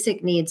of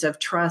basic needs of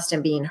trust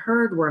and being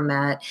heard were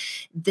met,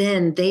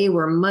 then they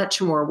were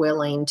much more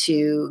willing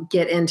to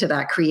get into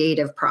that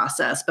creative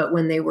process. But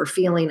when they were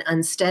feeling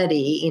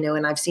unsteady,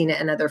 and I've seen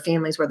it in other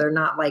families where they're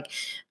not like,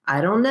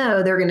 I don't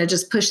know, they're going to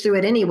just push through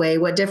it anyway.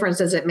 What difference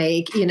does it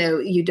make?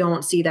 You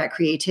don't see that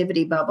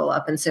creativity bubble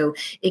up. And so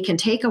it can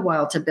take a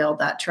while to build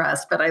that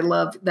trust. But I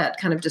love that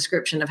kind of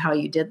description of how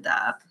you did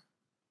that.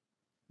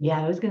 Yeah,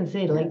 I was going to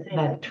say like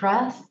that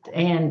trust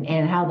and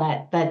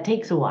how that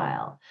takes a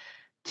while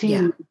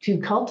to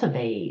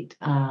cultivate,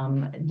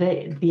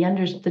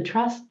 the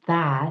trust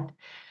that,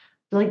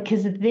 like,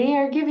 because they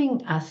are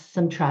giving us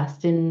some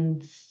trust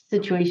in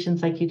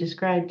situations like you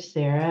described,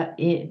 Sarah,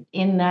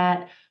 in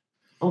that,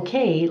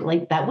 okay,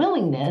 like that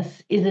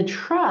willingness is a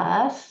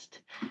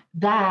trust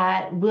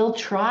that we'll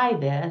try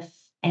this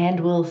and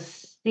we'll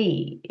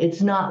see.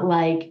 It's not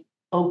like,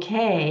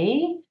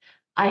 okay,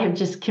 I have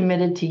just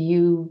committed to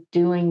you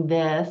doing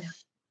this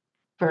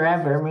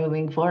forever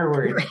moving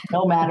forward,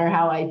 no matter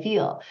how I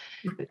feel.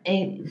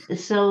 And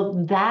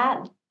so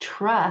that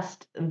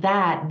trust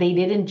that they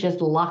didn't just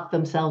lock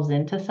themselves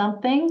into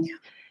something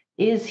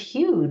is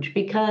huge,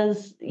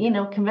 because,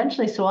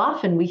 conventionally so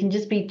often we can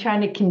just be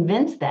trying to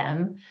convince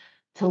them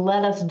to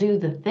let us do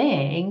the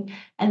thing.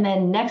 And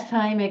then next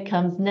time we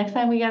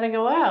got to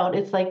go out,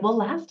 it's like, well,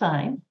 last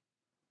time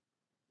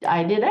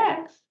I did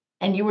X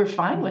and you were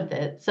fine with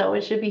it, so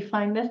it should be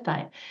fine this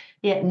time.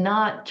 Yet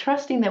not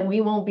trusting that we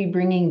won't be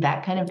bringing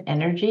that kind of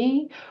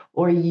energy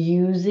or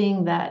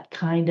using that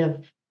kind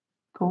of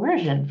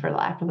coercion, for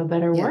lack of a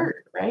better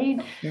word,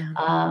 right?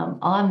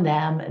 On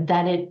them,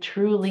 that it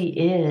truly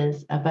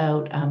is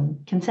about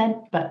consent,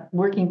 but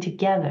working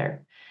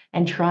together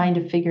and trying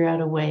to figure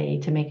out a way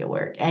to make it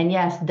work. And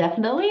yes,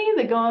 definitely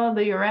they go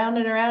around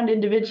and around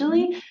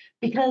individually,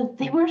 because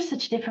they were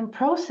such different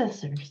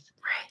processors.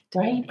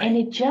 Right. And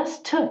it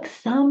just took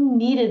some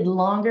needed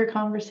longer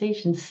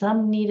conversation,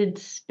 some needed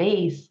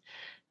space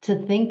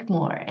to think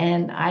more.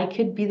 And I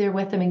could be there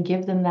with them and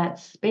give them that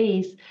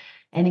space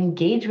and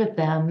engage with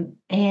them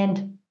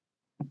and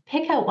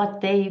pick out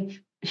what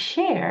they've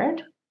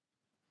shared.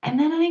 And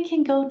then I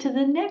can go to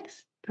the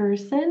next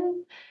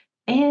person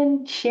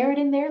and share it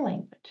in their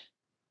language.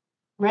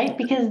 Right?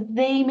 Because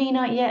they may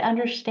not yet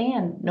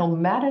understand, no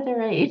matter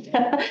their age,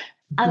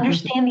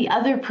 understand the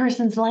other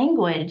person's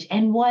language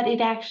and what it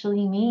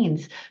actually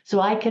means. So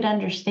I could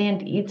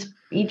understand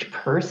each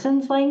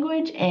person's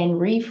language and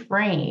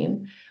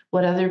reframe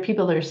what other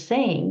people are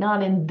saying,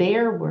 not in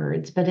their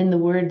words, but in the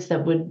words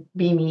that would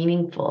be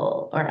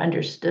meaningful or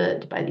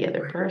understood by the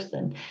other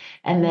person.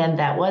 And then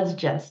it was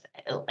just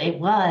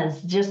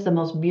the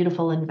most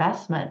beautiful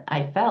investment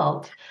I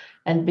felt,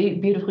 and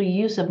beautiful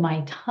use of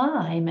my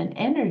time and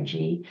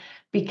energy,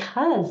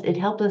 because it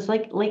helped us,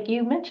 like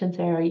you mentioned,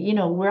 Sarah,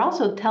 we're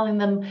also telling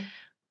them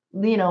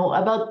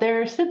about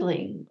their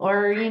sibling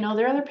or,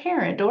 their other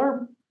parent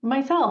or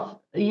myself,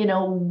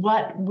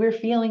 what we're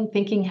feeling,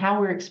 thinking, how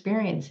we're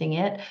experiencing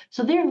it.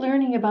 So they're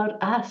learning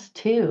about us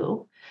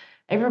too,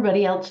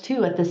 everybody else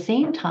too, at the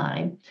same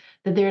time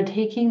that they're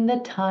taking the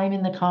time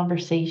in the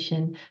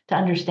conversation to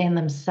understand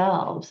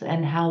themselves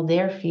and how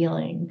they're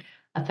feeling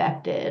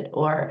affected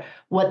or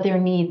what their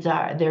needs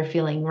are they're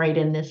feeling right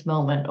in this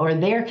moment or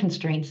their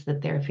constraints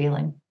that they're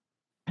feeling.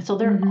 So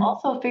they're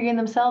also figuring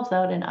themselves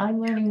out, and I'm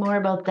learning more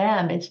about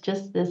them. It's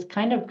just this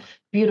kind of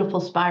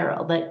beautiful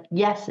spiral that,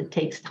 yes, it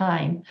takes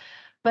time.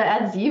 But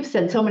as you've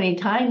said so many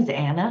times,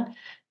 Anna,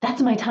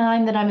 that's my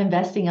time that I'm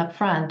investing up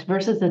front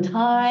versus the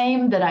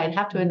time that I'd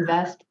have to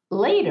invest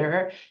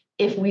later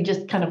if we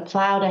just kind of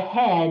plowed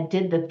ahead,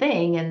 did the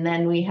thing, and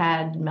then we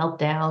had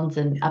meltdowns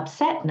and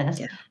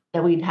upsetness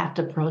that we'd have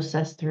to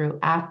process through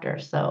after.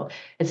 So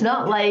it's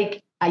not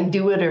like I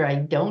do it or I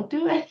don't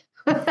do it.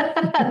 You'll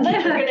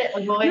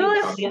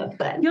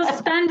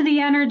spend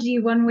the energy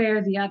one way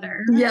or the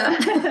other. Yeah.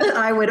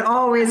 I would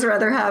always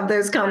rather have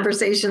those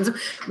conversations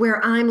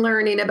where I'm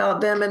learning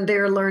about them and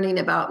they're learning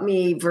about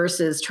me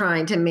versus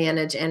trying to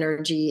manage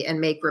energy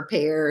and make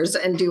repairs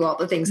and do all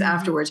the things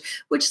afterwards,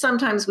 which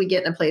sometimes we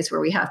get in a place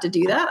where we have to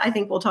do that. I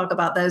think we'll talk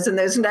about those in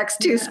those next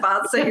two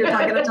spots that you're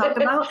going to talk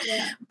about.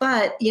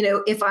 But,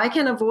 if I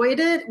can avoid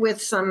it with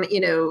some,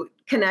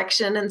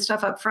 connection and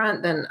stuff up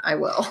front, then I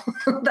will.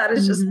 That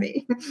is just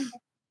me.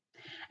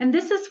 And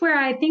this is where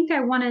I think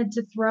I wanted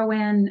to throw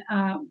in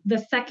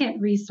the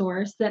second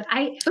resource that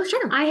I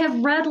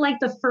have read like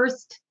the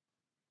first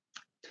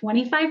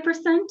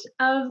 25%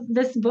 of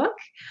this book,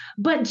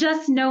 but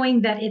just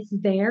knowing that it's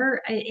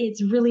there,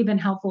 it's really been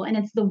helpful. And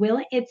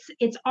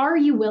it's Are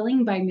You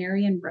Willing by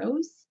Marion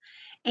Rose.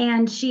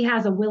 And she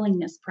has a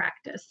willingness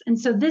practice. And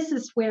so this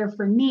is where,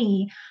 for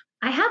me,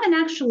 I haven't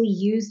actually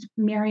used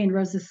Marion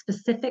Rose's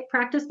specific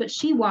practice, but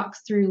she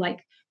walks through like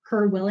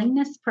her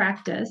willingness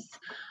practice.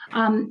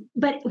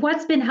 But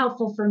what's been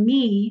helpful for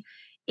me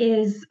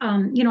is,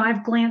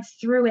 I've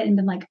glanced through it and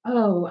been like,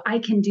 oh, I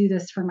can do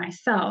this for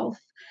myself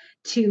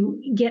to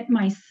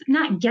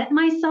not get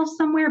myself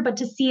somewhere, but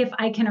to see if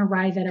I can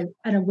arrive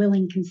at a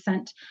willing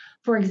consent.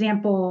 For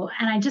example,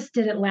 and I just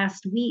did it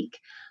last week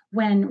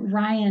when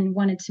Ryan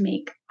wanted to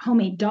make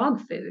homemade dog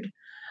food.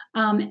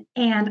 And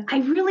I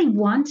really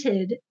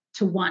wanted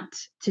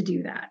to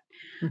do that.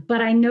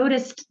 But I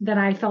noticed that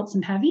I felt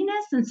some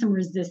heaviness and some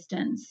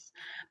resistance.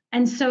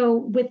 And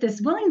so with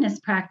this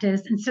willingness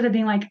practice, instead of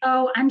being like,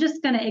 oh, I'm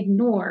just going to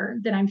ignore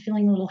that I'm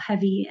feeling a little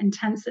heavy and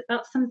tense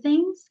about some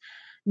things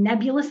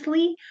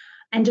nebulously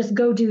and just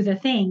go do the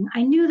thing,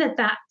 I knew that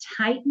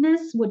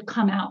tightness would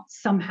come out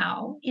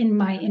somehow in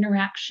my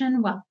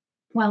interaction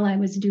while I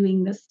was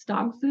doing this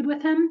dog food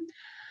with him.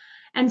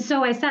 And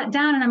so I sat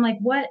down and I'm like,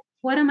 what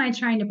am I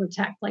trying to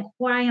protect? Like,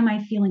 why am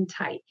I feeling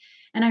tight?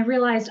 And I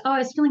realized, I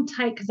was feeling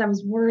tight because I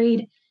was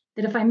worried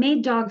that if I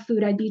made dog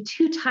food, I'd be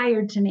too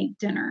tired to make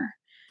dinner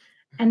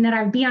and that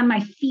I'd be on my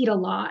feet a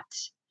lot.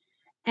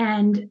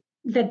 And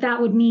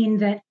that would mean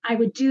that I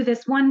would do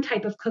this one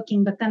type of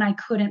cooking, but then I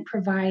couldn't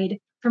provide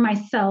for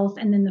myself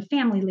and then the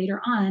family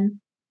later on.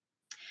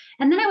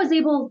 And then I was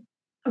able,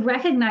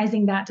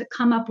 recognizing that, to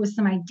come up with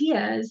some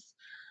ideas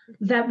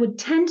that would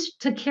tend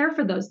to care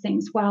for those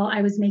things while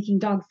I was making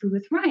dog food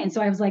with Ryan.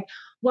 So I was like,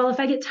 well,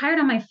 if I get tired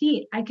on my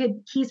feet,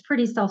 he's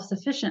pretty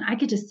self-sufficient. I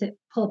could just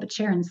pull up a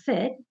chair and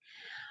sit.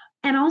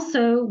 And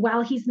also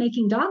while he's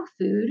making dog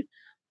food,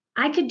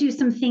 I could do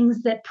some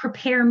things that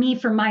prepare me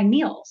for my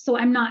meal. So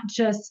I'm not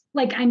just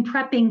like, I'm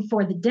prepping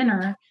for the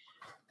dinner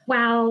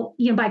while,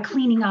 by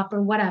cleaning up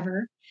or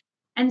whatever.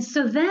 And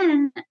so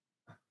then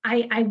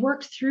I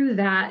worked through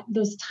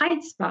those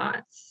tight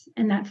spots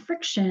and that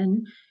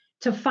friction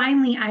to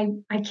finally,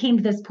 I came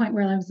to this point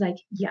where I was like,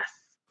 yes,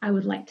 I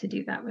would like to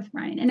do that with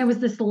Ryan. And it was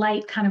this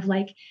light kind of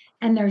like,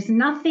 and there's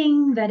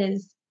nothing that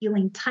is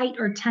feeling tight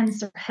or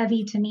tense or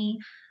heavy to me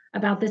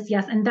about this.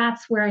 Yes. And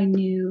that's where I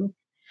knew,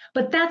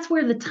 but that's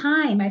where the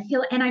time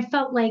I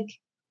felt like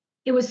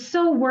it was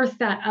so worth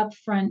that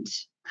upfront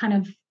kind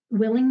of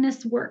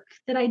willingness work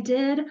that I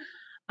did.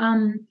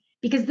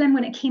 Because then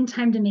when it came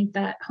time to make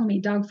that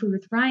homemade dog food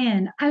with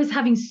Ryan, I was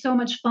having so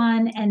much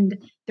fun and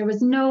there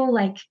was no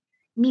like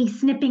me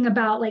snipping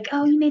about like,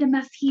 oh, you made a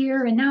mess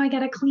here and now I got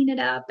to clean it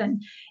up.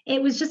 And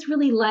it was just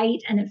really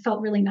light and it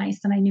felt really nice.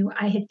 And I knew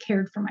I had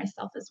cared for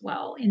myself as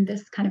well in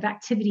this kind of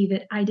activity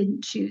that I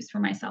didn't choose for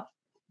myself.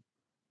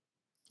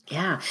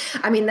 Yeah.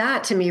 I mean,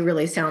 that to me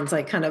really sounds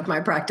like kind of my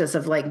practice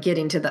of like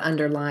getting to the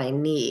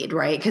underlying need,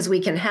 right? Because we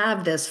can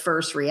have this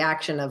first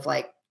reaction of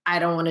like, I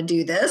don't want to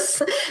do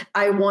this.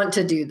 I want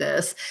to do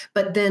this.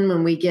 But then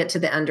when we get to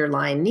the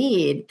underlying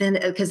need, then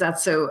because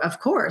that's so,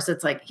 of course,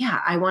 it's like, yeah,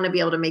 I want to be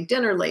able to make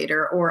dinner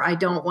later, or I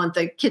don't want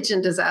the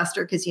kitchen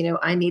disaster because,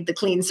 I need the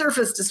clean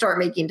surface to start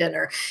making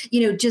dinner.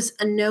 Just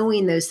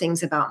knowing those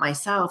things about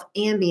myself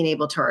and being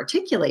able to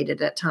articulate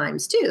it at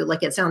times too.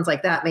 Like it sounds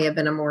like that may have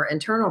been a more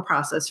internal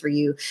process for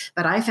you,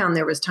 but I found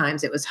there was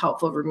times it was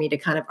helpful for me to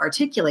kind of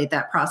articulate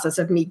that process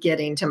of me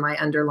getting to my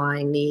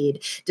underlying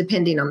need,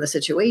 depending on the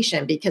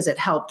situation, because it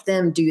helped help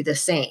them do the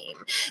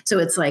same. So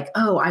it's like,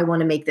 oh, I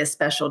want to make this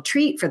special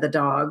treat for the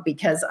dog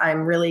because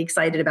I'm really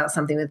excited about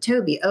something with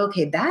Toby.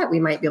 Okay, that we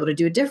might be able to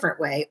do a different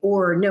way.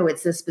 Or no,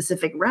 it's this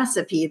specific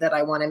recipe that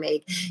I want to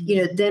make.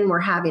 Then we're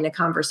having a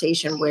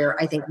conversation where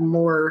I think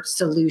more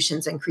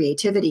solutions and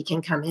creativity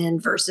can come in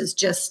versus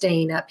just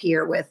staying up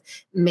here with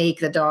make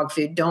the dog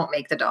food, don't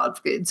make the dog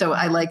food. So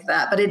I like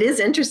that. But it is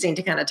interesting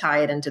to kind of tie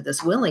it into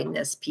this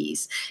willingness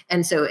piece.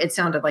 And so it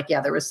sounded like,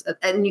 there was,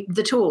 and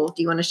the tool,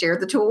 do you want to share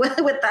the tool with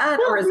that?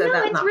 Well, or is no,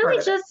 that it's not really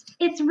part of it?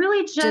 it's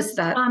really just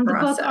that the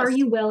book, Are process.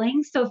 You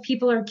Willing? So if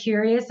people are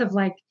curious of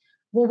like,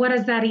 well, what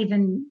does that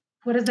even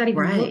look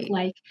Right.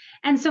 like?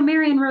 And so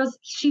Marion Rose,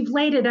 she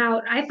laid it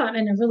out, I thought,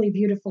 in a really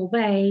beautiful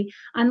way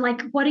on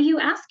like, what do you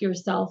ask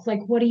yourself?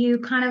 Like, what do you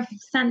kind of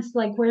sense?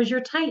 Like, where's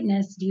your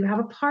tightness? Do you have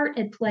a part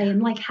at play?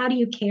 And like, how do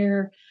you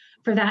care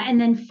for that? And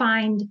then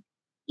find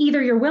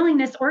either your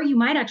willingness, or you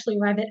might actually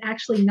arrive at,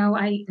 actually, no,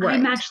 I'm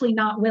Right. actually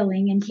not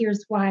willing, and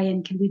here's why,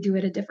 and can we do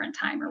it a different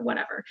time or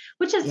whatever,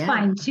 which is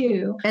fine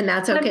too. And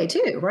that's But okay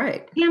too,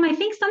 right? Pam, I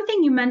think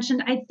something you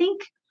mentioned,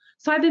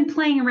 so I've been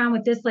playing around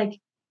with this, like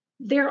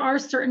there are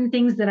certain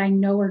things that I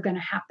know are going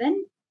to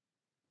happen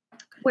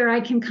where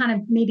I can kind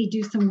of maybe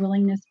do some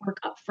willingness work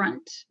up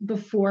front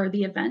before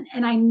the event.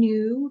 And I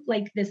knew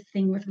like this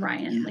thing with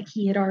Ryan, like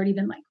he had already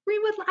been like,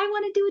 I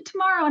want to do it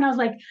tomorrow. And I was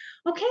like,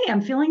 okay,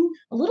 I'm feeling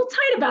a little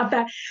tight about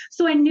that.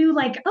 So I knew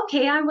like,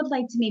 okay, I would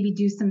like to maybe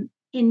do some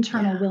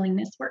internal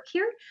willingness work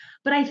here.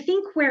 But I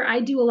think where I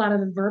do a lot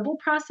of the verbal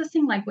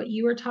processing, like what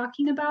you were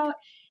talking about,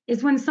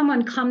 is when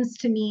someone comes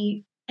to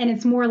me and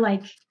it's more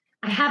like,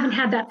 I haven't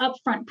had that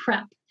upfront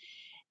prep.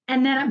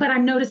 And then, but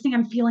I'm noticing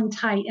I'm feeling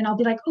tight, and I'll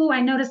be like, oh, I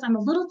notice I'm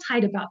a little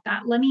tight about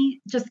that.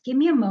 Give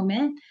me a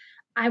moment.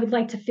 I would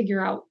like to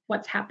figure out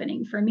what's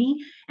happening for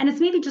me. And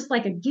it's maybe just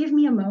like give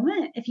me a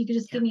moment. If you could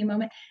just give me a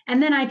moment.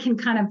 And then I can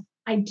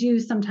I do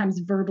sometimes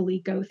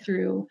verbally go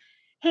through,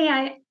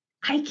 hey,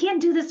 I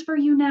can't do this for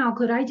you now.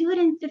 Could I do it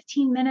in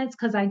 15 minutes?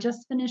 Because I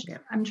just finished,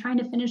 I'm trying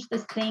to finish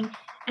this thing.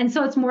 And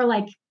so it's more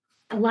like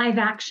a live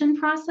action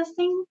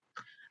processing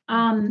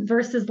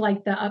versus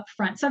like the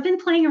upfront. So I've been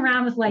playing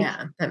around with like,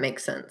 that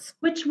makes sense.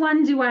 Which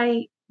ones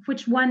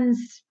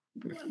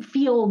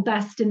feel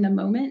best in the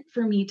moment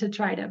for me to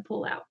try to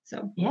pull out.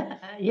 So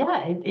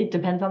it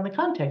depends on the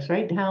context,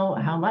 right?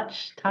 How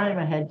much time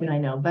ahead can I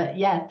know? But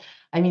yes,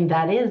 I mean,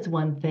 that is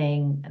one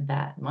thing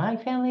that my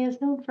family has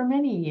known for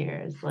many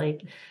years.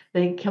 Like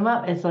they come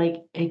up, it's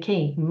like,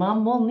 okay,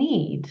 mom will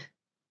need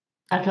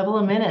a couple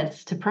of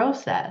minutes to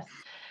process.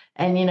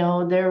 And,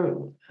 there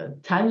are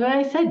times when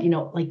I said,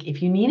 like,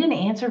 if you need an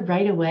answer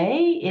right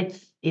away,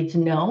 it's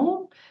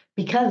no,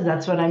 because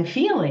that's what I'm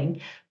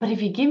feeling. But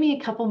if you give me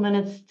a couple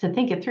minutes to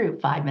think it through,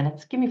 5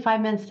 minutes, give me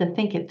 5 minutes to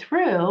think it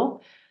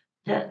through,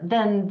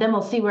 then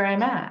we'll see where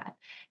I'm at.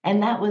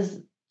 And that was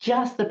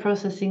just the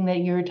processing that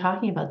you were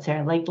talking about,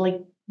 Sarah. Like,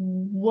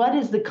 what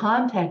is the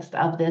context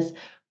of this?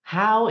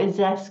 How is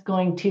this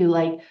going to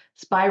like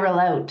spiral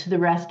out to the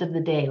rest of the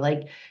day?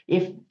 Like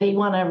if they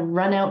want to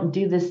run out and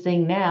do this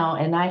thing now,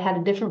 and I had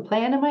a different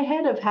plan in my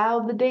head of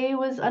how the day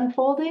was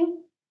unfolding,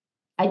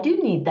 I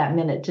do need that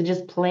minute to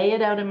just play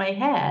it out in my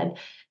head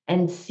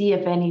and see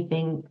if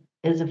anything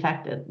is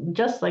affected.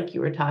 Just like you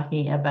were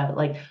talking about,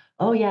 like,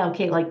 oh yeah,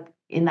 okay, like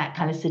in that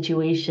kind of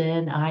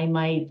situation, I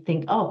might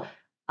think, oh,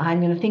 I'm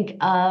going to think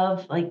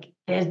of like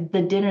there's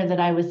the dinner that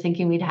I was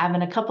thinking we'd have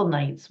in a couple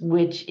nights,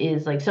 which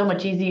is like so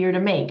much easier to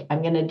make.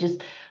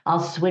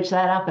 I'll switch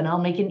that up and I'll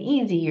make an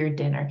easier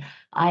dinner.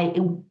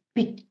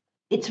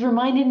 It's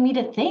reminded me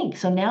to think.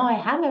 So now I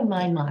have in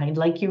my mind,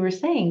 like you were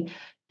saying,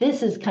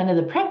 this is kind of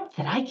the prep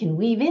that I can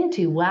weave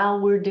into while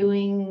we're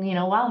doing,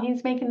 while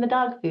he's making the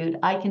dog food.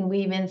 I can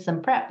weave in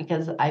some prep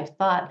because I've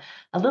thought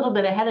a little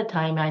bit ahead of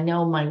time. I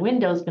know my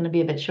window is going to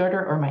be a bit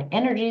shorter or my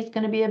energy is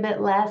going to be a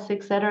bit less,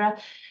 etc.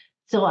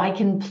 So I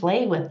can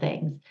play with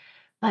things.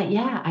 But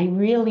yeah, I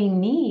really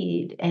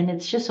need, and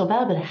it's just so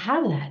valuable to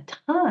have that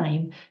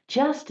time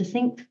just to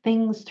think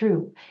things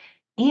through.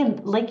 And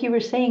like you were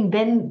saying,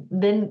 then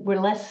we're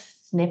less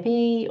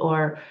snippy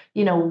or,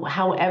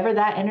 however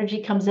that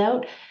energy comes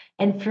out.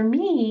 And for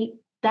me,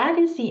 that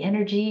is the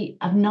energy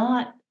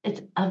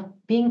it's of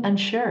being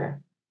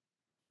unsure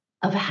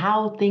of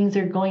how things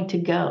are going to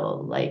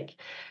go. Like,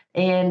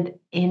 and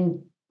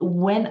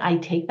when I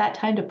take that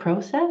time to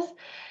process,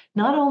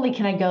 not only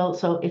can I go,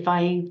 so if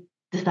I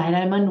decide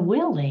I'm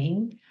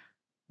unwilling,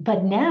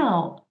 but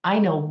now I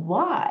know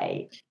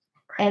why.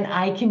 And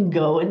I can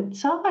go and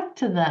talk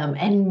to them.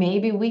 And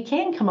maybe we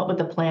can come up with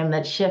a plan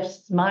that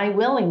shifts my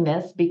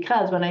willingness,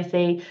 because when I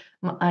say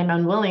I'm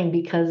unwilling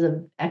because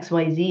of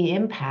XYZ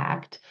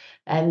impact,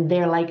 and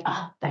they're like,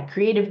 oh, that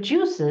creative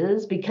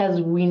juices, because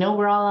we know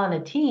we're all on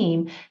a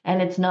team.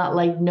 And it's not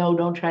like, no,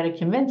 don't try to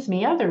convince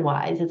me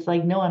otherwise. It's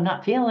like, no, I'm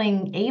not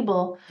feeling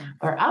able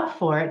or up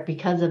for it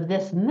because of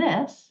this and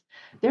this.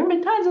 there have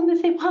been times when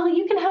they say, well,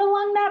 you can have a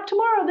long nap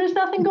tomorrow. There's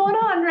nothing going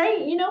on,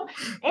 right?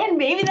 And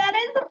maybe that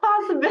is a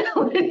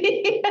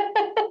possibility.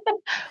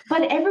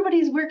 But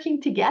everybody's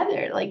working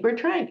together. Like we're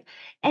trying.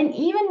 And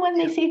even when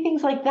they say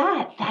things like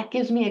that, that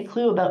gives me a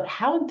clue about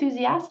how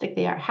enthusiastic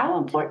they are, how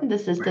important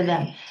this is to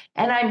them.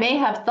 And I may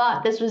have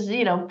thought this was,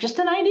 just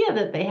an idea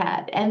that they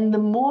had. And the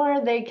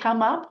more they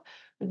come up,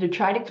 to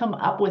try to come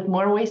up with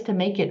more ways to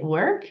make it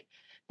work,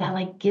 that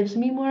like gives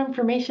me more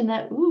information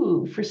that,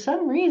 for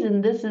some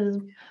reason, this is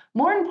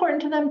more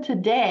important to them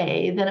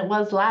today than it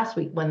was last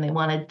week when they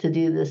wanted to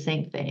do the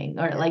same thing,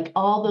 or like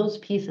all those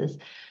pieces.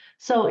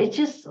 So it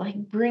just like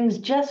brings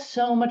just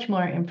so much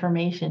more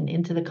information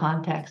into the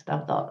context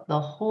of the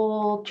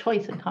whole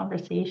choice and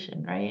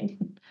conversation, right?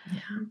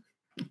 Yeah.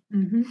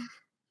 Mm-hmm.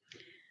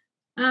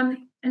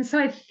 And so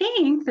I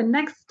think the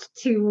next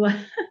two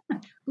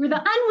were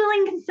the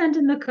unwilling consent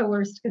and the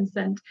coerced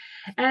consent.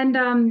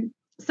 And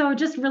so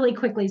just really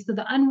quickly, so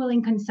the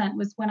unwilling consent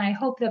was when I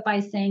hope that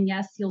by saying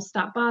yes, you'll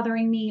stop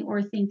bothering me,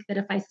 or think that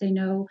if I say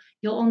no,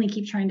 you'll only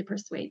keep trying to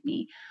persuade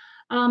me.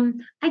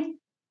 I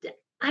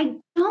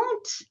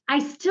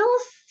still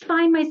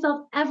find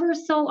myself ever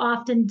so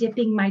often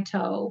dipping my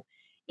toe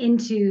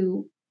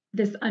into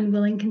this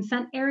unwilling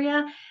consent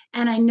area.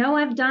 And I know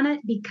I've done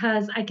it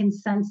because I can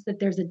sense that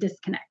there's a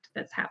disconnect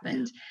that's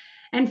happened.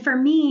 And for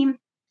me,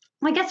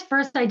 I guess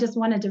first I just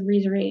wanted to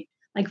reiterate,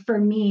 like for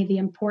me, the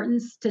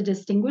importance to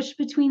distinguish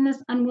between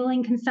this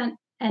unwilling consent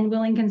and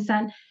willing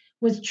consent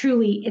was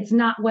truly, it's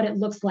not what it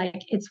looks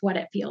like, it's what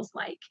it feels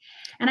like.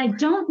 And I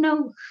don't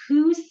know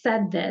who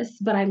said this,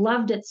 but I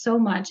loved it so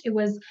much. It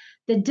was,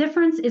 the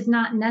difference is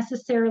not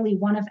necessarily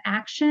one of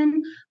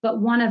action,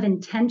 but one of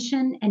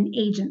intention and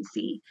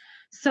agency.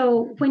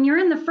 So when you're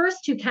in the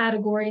first two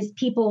categories,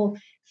 people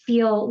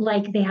feel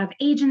like they have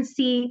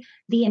agency.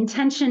 The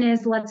intention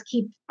is, let's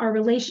keep our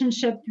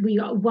relationship. We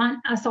want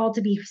us all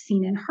to be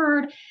seen and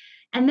heard.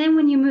 And then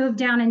when you move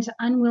down into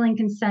unwilling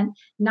consent,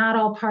 not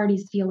all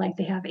parties feel like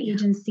they have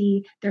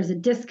agency. There's a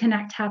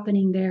disconnect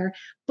happening there,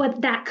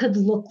 but that could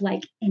look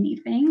like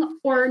anything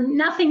or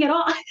nothing at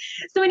all.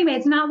 So anyway,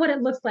 it's not what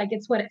it looks like,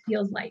 it's what it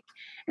feels like.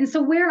 And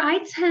so where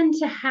I tend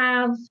to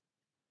have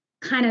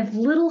kind of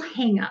little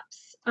hangups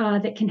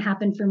that can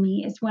happen for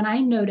me is when I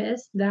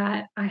notice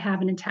that I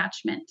have an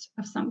attachment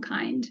of some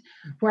kind,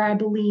 where I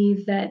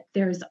believe that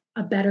there's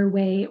a better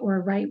way or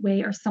a right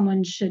way, or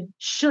someone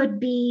should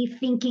be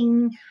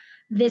thinking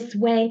this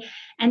way.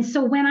 And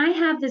so when I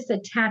have this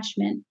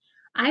attachment,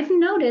 I've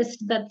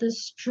noticed that the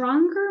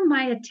stronger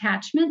my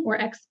attachment or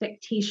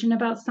expectation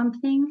about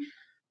something,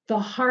 the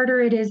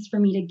harder it is for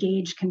me to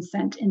gauge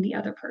consent in the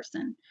other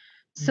person.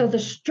 So the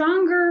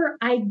stronger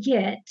I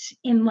get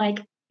in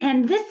like,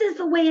 and this is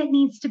the way it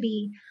needs to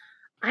be,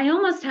 I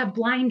almost have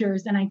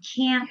blinders and I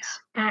can't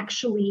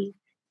actually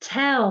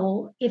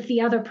tell if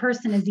the other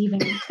person is even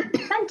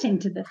consenting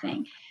to the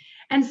thing.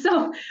 And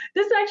so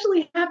this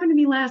actually happened to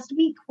me last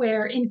week,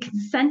 where in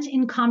consent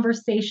in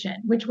conversation,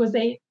 which was a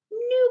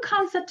new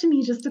concept to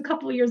me just a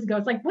couple of years ago,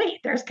 it's like, wait,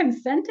 there's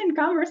consent in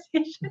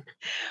conversation?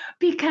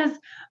 Because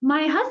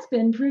my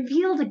husband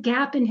revealed a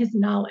gap in his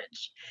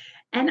knowledge.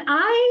 And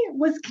I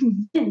was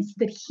convinced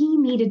that he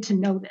needed to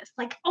know this.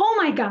 Like, oh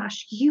my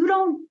gosh,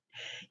 you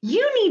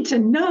need to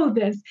know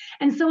this.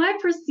 And so I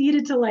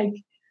proceeded to like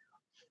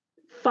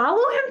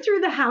follow him through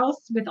the house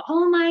with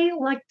all my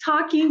like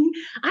talking.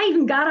 I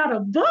even got out a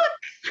book.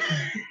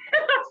 And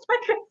I was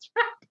like,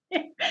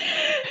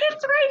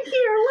 it's right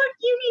here. Look,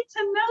 you need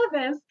to know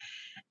this.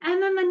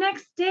 And then the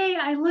next day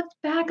I looked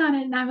back on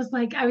it and I was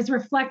like, I was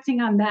reflecting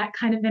on that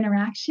kind of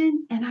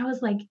interaction. And I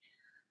was like,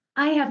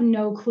 I have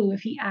no clue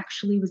if he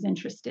actually was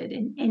interested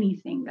in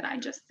anything that I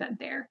just said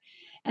there.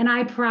 And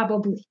I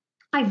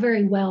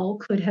very well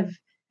could have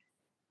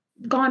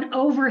gone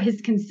over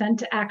his consent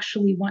to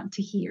actually want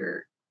to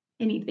hear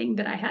anything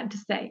that I had to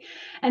say.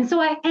 And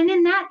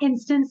in that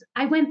instance,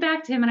 I went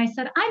back to him and I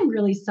said, I'm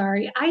really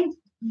sorry. I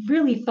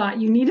really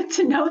thought you needed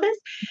to know this.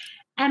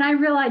 And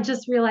I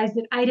just realized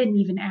that I didn't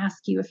even ask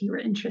you if you were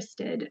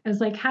interested. I was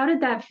like, how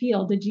did that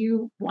feel? Did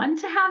you want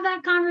to have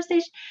that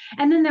conversation?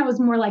 And then that was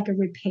more like a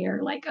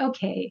repair, like,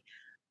 okay,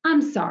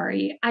 I'm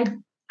sorry.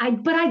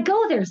 But I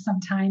go there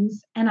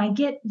sometimes and I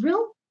get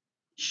real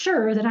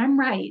sure that I'm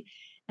right.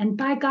 And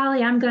by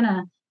golly, I'm going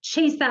to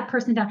chase that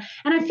person down.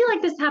 And I feel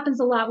like this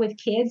happens a lot with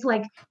kids,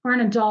 like where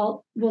an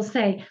adult will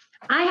say,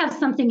 I have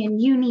something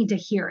and you need to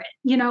hear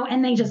it,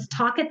 and they just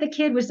talk at the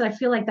kid, which I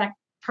feel like that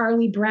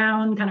Charlie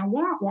Brown kind of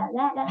wah, wah,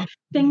 wah, wah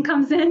thing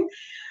comes in.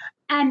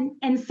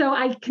 And so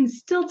I can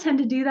still tend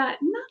to do that,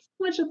 not so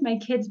much with my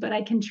kids, but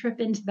I can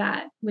trip into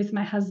that with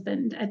my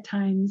husband at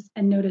times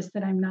and notice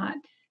that I'm not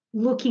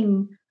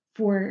looking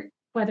for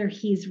whether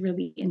he's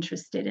really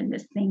interested in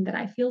this thing that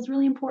I feel is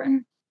really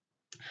important.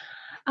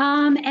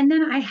 And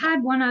then I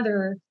had one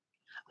other,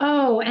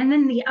 and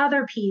then the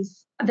other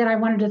piece that I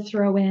wanted to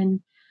throw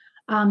in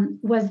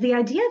was the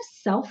idea of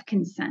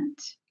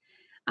self-consent.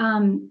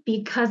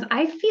 Because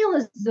I feel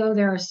as though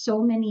there are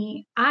so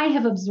many, I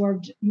have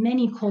absorbed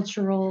many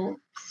cultural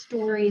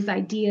stories,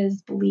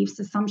 ideas, beliefs,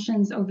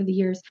 assumptions over the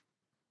years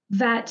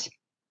that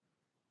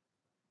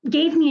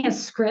gave me a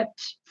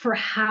script for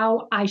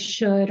how I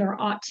should or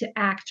ought to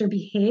act or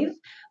behave,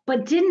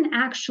 but didn't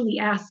actually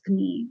ask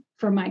me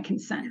for my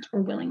consent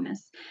or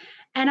willingness.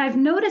 And I've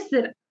noticed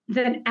that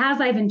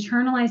as I've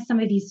internalized some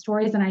of these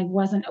stories and I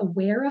wasn't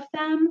aware of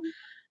them,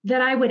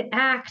 that I would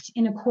act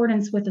in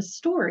accordance with a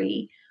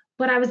story,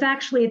 but I was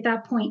actually at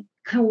that point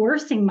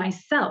coercing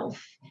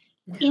myself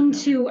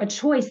into a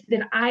choice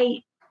that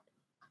I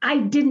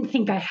didn't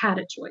think I had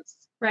a choice,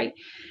 right?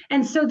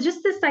 And so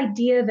just this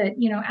idea that,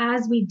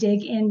 as we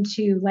dig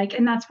into like,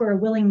 and that's where a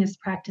willingness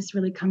practice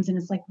really comes in.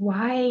 It's like,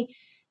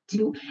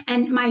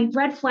 and my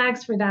red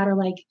flags for that are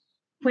like,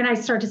 when I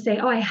start to say,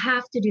 oh, I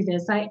have to do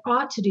this, I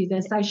ought to do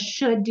this, I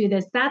should do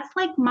this, that's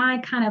like my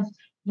kind of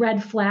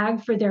red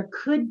flag for there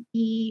could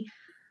be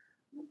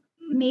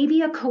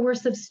maybe a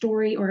coercive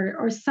story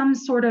or some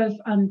sort of,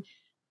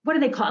 what do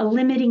they call a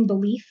limiting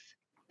belief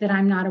that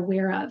I'm not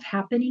aware of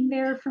happening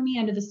there for me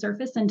under the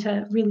surface, and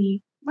to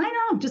really, why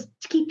not just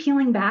keep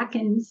peeling back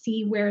and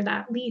see where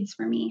that leads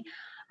for me.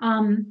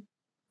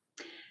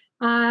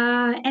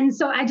 And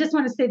so I just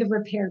want to say the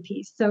repair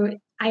piece. So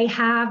I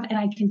have, and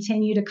I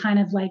continue to kind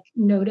of like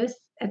notice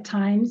at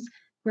times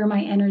where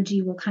my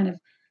energy will kind of,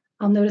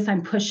 I'll notice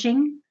I'm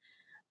pushing.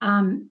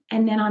 And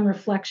then on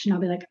reflection, I'll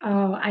be like,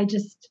 oh,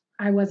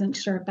 I wasn't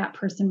sure if that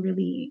person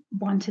really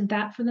wanted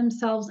that for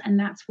themselves. And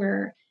that's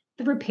where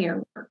the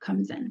repair work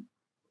comes in.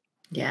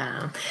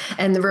 Yeah.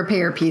 And the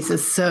repair piece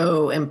is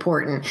so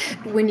important.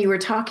 When you were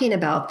talking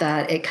about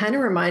that, it kind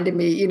of reminded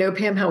me,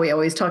 Pam, how we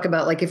always talk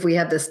about like if we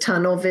have this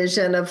tunnel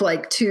vision of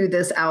like to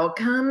this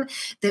outcome,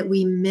 that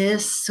we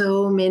miss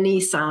so many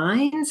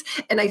signs.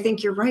 And I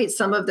think you're right.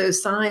 Some of those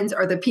signs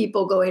are the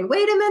people going,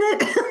 wait a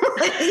minute,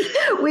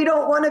 like, we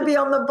don't want to be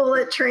on the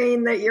bullet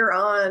train that you're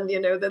on,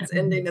 that's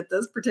ending at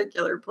this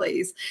particular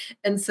place.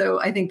 And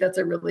so I think that's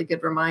a really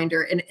good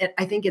reminder. And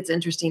I think it's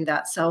interesting,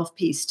 that self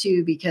piece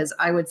too, because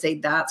I would say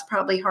that's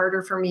probably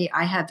harder for me.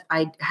 I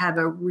have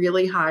a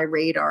really high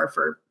radar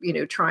for,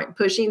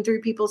 pushing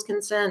through people's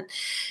consent.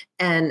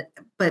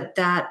 But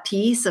that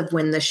piece of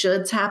when the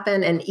shoulds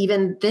happen, and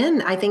even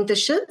then I think the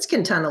shoulds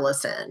can tunnel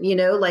us in,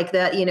 like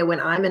that,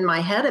 when I'm in my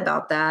head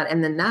about that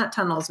and then that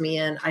tunnels me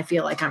in, I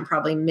feel like I'm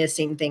probably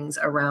missing things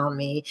around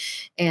me.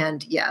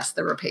 And yes,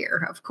 the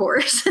repair, of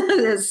course,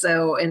 is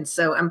so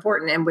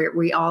important. And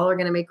we all are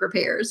going to make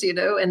repairs,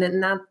 and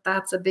then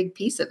that's a big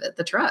piece of it,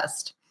 the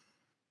trust.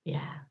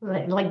 Yeah,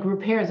 like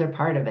repairs are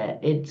part of it.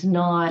 It's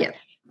not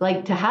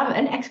like to have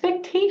an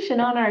expectation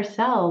on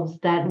ourselves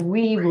that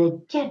we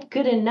will get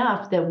good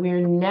enough that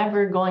we're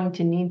never going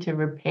to need to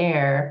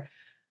repair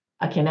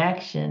a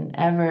connection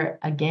ever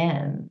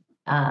again.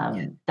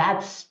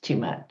 That's too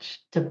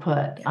much to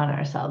put on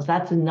ourselves.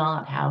 That's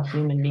not how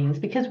human beings,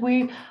 because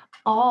we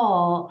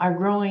all are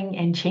growing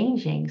and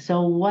changing.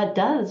 So what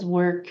does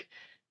work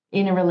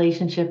in a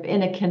relationship,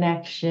 in a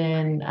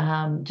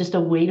connection, just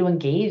a way to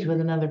engage with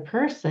another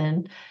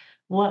person,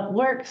 what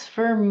works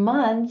for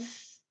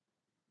months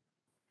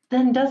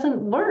then doesn't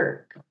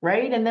work,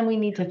 right? And then we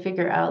need to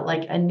figure out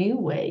like a new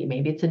way.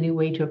 Maybe it's a new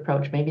way to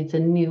approach. Maybe it's a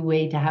new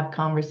way to have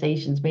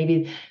conversations.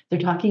 Maybe they're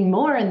talking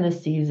more in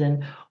this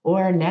season,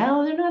 or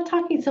now they're not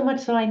talking so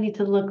much. So I need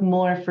to look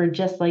more for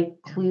just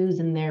like clues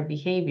in their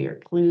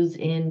behavior, clues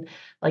in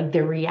like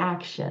their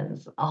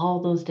reactions,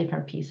 all those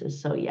different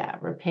pieces. So yeah,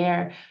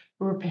 repair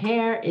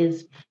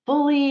is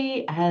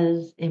fully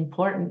as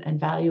important and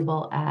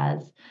valuable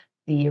as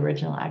the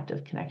original act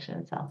of connection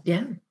itself.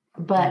 Yeah.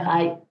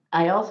 But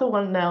I also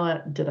want to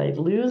know, did I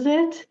lose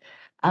it?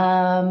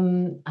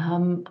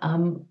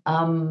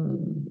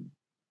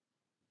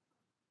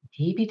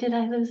 Maybe did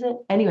I lose it?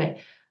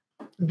 Anyway,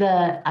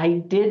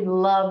 I did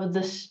love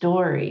the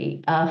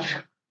story of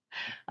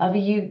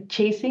you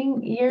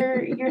chasing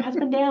your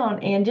husband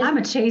down, and just I'm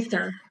a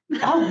chaser.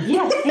 Oh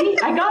yes, see,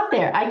 I got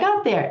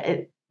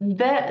there.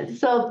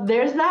 So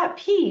there's that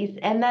piece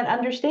and that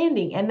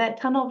understanding and that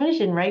tunnel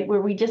vision, right?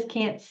 Where we just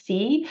can't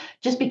see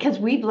just because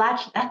we've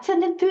latched.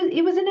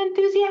 It was an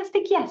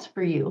enthusiastic yes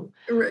for you,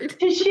 right,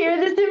 to share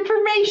this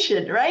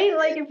information, right?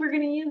 Like if we're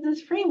going to use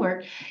this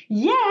framework,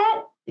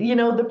 yet,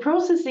 the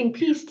processing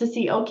piece to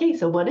see, okay,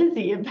 so what is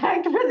the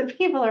impact for the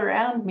people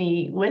around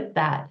me with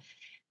that?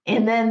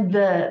 And then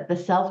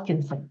the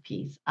self-consent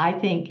piece, I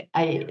think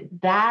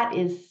that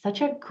is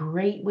such a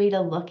great way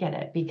to look at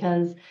it,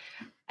 because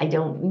I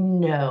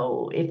don't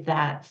know if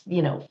that's,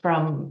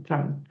 from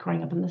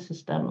growing up in the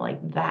system,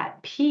 like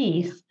that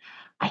piece,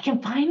 I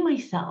can find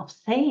myself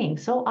saying,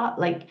 so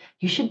like,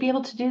 you should be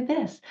able to do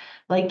this.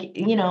 Like,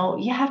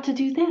 you have to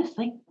do this.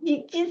 Like,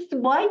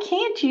 why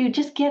can't you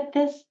just get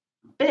this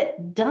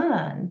bit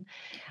done?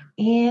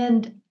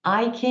 And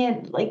I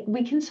can't, like,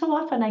 we can so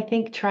often, I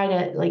think, try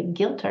to like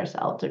guilt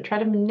ourselves or try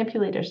to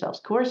manipulate ourselves,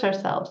 coerce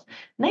ourselves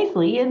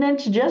nicely, and then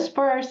just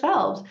for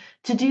ourselves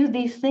to do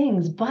these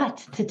things. But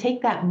to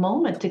take that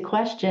moment to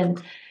question,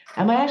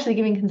 am I actually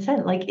giving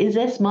consent? Like, is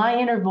this my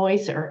inner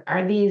voice, or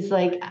are these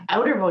like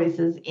outer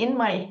voices in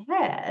my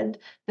head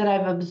that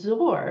I've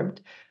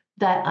absorbed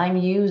that I'm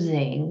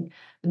using,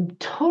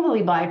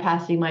 totally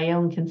bypassing my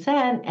own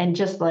consent and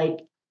just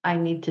like I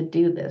need to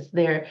do this.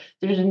 There's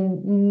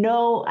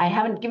no, I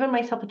haven't given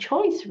myself a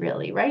choice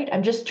really, right?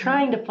 I'm just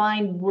trying to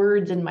find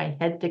words in my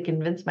head to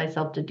convince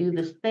myself to do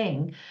this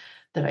thing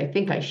that I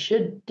think I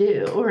should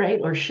do, right?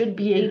 Or should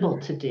be able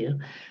to do.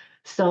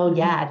 So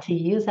yeah, to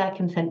use that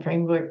consent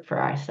framework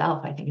for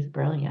ourselves, I think is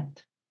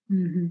brilliant.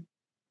 Mm-hmm.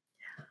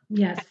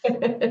 Yes.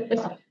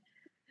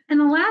 And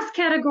the last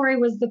category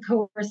was the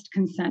coerced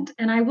consent.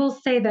 And I will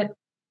say that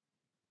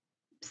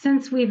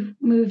since we've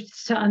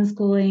moved to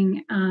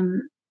unschooling,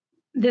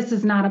 this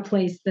is not a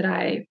place that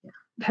I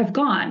have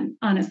gone,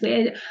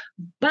 honestly.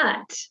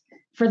 But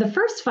for the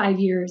first 5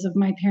 years of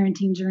my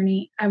parenting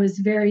journey, I was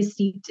very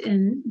steeped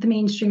in the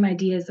mainstream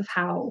ideas of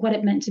what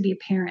it meant to be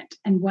a parent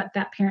and what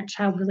that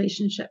parent-child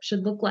relationship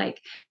should look like.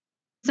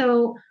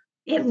 So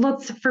it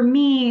looked, for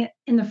me,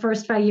 in the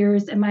first 5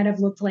 years, it might have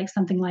looked like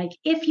something like,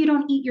 if you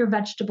don't eat your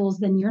vegetables,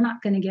 then you're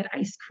not going to get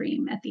ice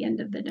cream at the end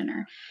of the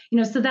dinner.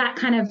 So that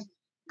kind of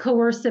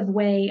coercive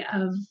way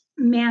of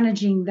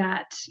managing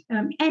that.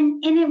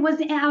 And it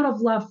was out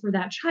of love for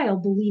that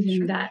child,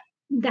 believing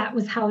that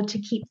was how to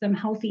keep them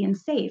healthy and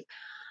safe.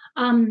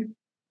 And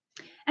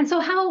so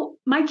how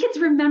my kids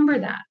remember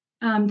that.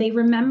 They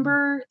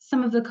remember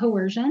some of the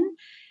coercion.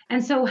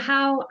 And so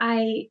how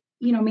I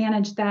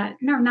manage that,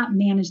 no, not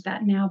manage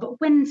that now, but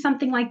when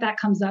something like that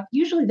comes up,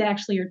 usually they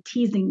actually are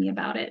teasing me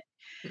about it.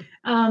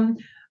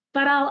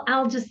 But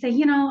I'll just say,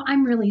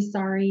 I'm really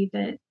sorry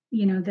that,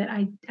 that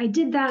I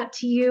did that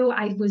to you.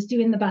 I was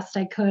doing the best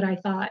I could. I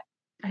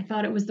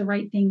thought it was the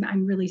right thing.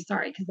 I'm really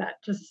sorry because that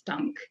just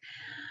stunk.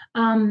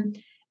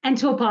 And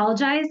to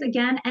apologize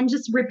again and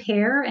just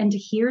repair and to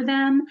hear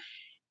them.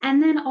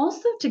 And then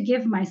also to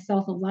give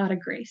myself a lot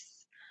of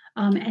grace.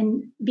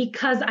 And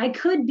because I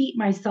could beat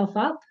myself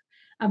up,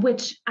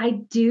 which I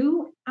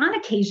do on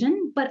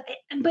occasion, but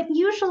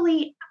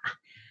usually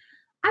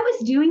I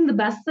was doing the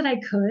best that I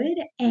could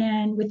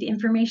and with the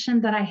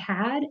information that I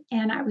had,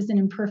 and I was an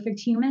imperfect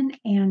human,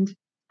 and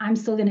I'm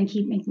still going to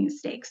keep making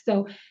mistakes.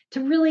 So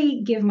to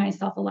really give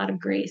myself a lot of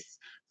grace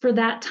for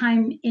that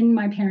time in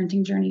my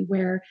parenting journey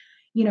where,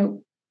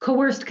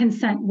 coerced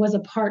consent was a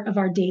part of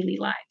our daily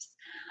lives.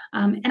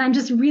 And I'm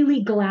just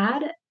really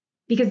glad,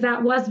 because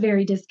that was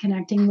very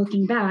disconnecting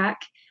looking back.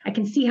 I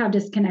can see how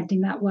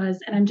disconnecting that was.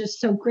 And I'm just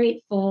so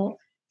grateful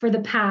for the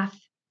path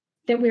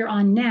that we're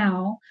on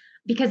now,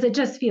 because it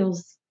just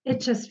feels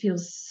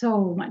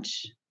so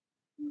much,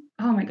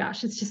 oh my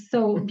gosh, it's just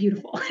so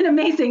beautiful and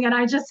amazing. And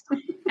I just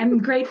am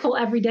grateful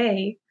every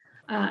day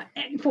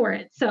for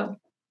it. So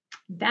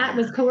that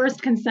was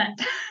coerced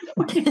consent.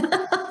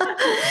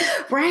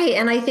 Right.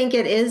 And I think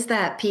it is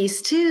that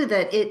piece too,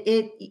 that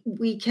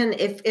we can,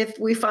 if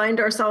we find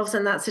ourselves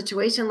in that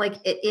situation, like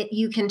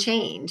you can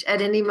change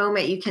at any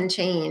moment, you can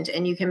change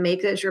and you can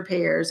make those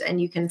repairs and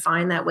you can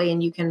find that way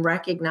and you can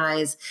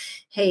recognize,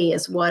 hey,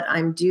 is what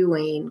I'm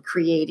doing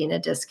creating a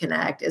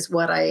disconnect? Is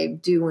what I'm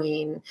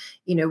doing,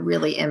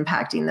 really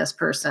impacting this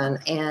person?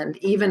 And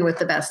even with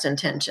the best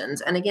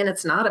intentions. And again,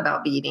 it's not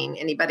about beating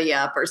anybody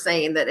up or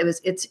saying that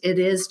it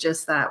is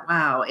just that,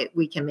 wow,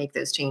 we can make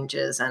those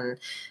changes and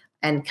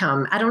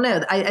come. I don't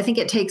know. I think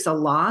it takes a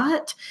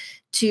lot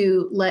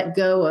to let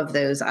go of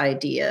those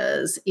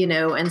ideas,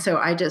 and so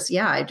I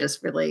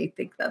just really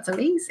think that's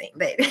amazing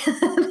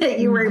that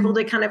you were able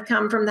to kind of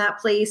come from that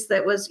place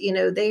that was,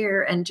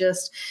 there and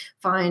just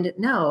find,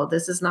 no,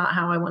 this is not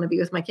how I want to be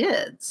with my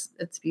kids.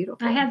 It's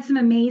beautiful. I had some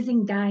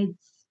amazing guides.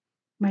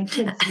 My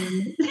kids were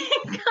amazing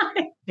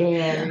guides.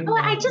 Very Well,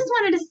 I nice. just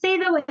wanted to say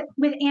though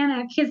with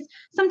Anna, because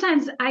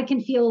sometimes I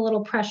can feel a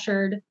little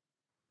pressured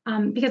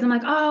because I'm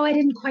like, oh, I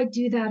didn't quite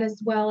do that as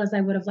well as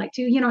I would have liked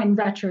to, in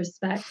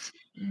retrospect.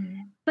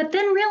 But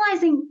then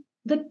realizing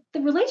the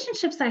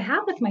relationships I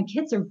have with my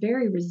kids are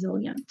very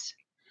resilient.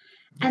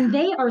 And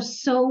they are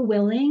so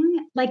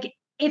willing. Like,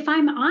 if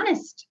I'm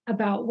honest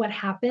about what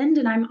happened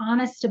and I'm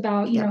honest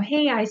about,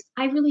 hey,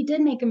 I really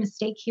did make a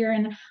mistake here.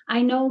 And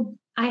I know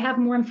I have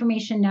more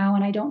information now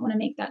and I don't want to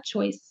make that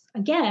choice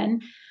again.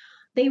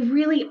 They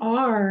really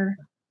are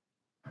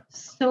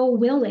so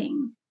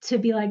willing to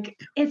be like,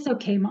 it's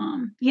okay,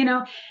 mom,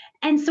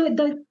 And so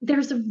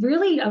there's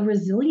really a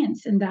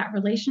resilience in that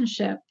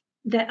relationship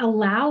that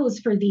allows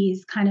for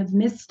these kind of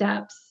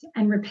missteps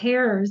and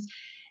repairs.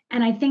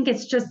 And I think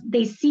it's just,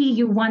 they see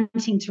you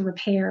wanting to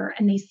repair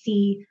and they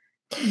see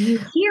you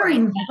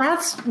hearing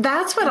that.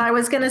 That's what I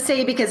was going to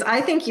say, because I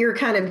think you're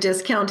kind of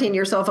discounting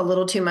yourself a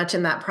little too much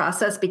in that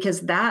process, because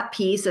that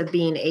piece of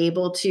being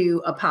able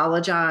to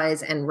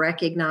apologize and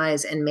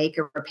recognize and make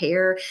a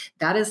repair,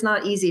 that is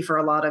not easy for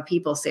a lot of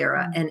people,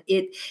 Sarah. And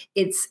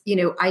it's,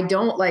 I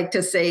don't like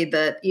to say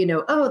that,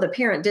 oh, the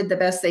parent did the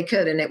best they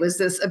could and it was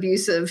this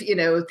abusive,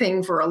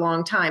 thing for a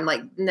long time.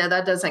 Like, no,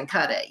 that doesn't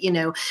cut it,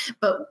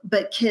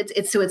 but kids,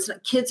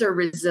 kids are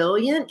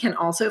resilient, can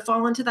also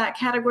fall into that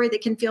category.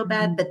 That can feel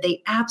bad, but they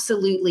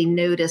absolutely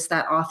notice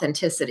that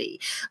authenticity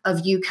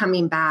of you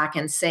coming back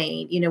and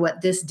saying, you know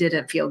what, this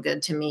didn't feel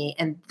good to me.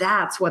 And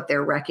that's what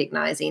they're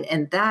recognizing.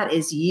 And that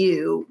is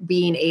you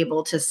being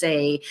able to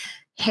say,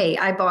 hey,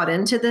 I bought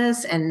into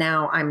this and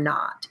now I'm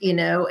not,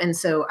 And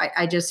so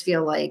I just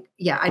feel like,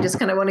 I just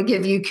kind of want to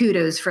give you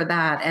kudos for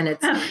that. And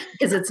it's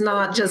because it's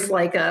not just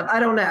like I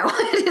don't know.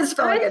 I just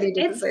felt like I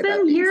needed to say that. It's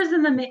been years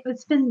in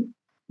the,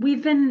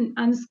 we've been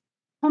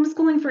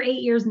homeschooling for 8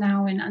 years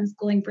now and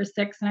unschooling for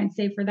 6. And I'd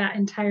say for that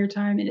entire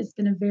time, it has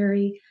been a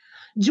very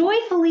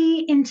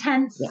joyfully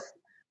intense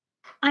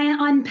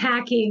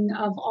unpacking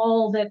of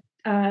all that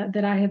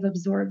I have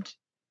absorbed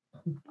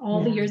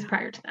all the years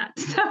prior to that.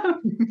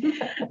 So,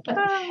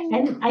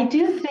 and I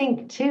do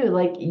think too,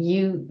 like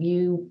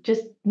you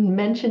just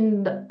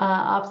mentioned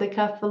off the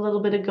cuff a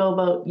little bit ago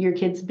about your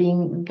kids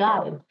being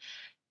guided.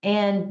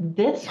 And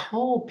this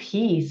whole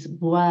piece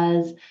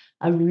was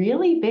a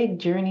really big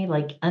journey,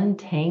 like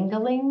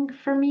untangling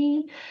for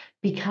me,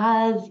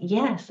 because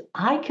yes,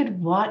 I could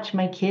watch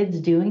my kids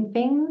doing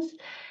things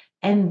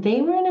and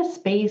they were in a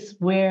space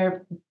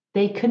where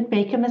they could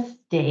make a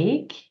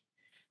mistake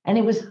and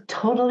it was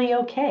totally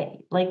okay.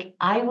 Like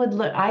I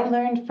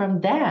learned from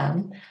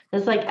them.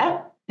 It's like,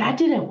 oh, that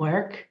didn't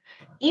work.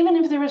 Even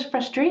if there was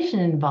frustration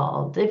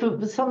involved, if it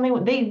was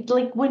something they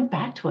like went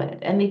back to it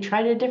and they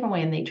tried it a different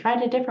way and they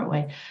tried a different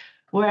way.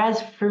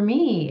 Whereas for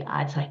me,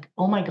 it's like,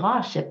 oh my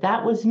gosh, if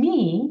that was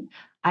me,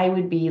 I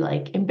would be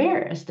like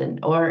embarrassed.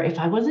 Or if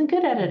I wasn't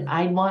good at it,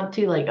 I'd want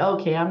to like,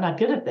 okay, I'm not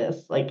good at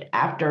this, like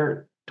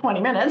after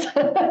 20 minutes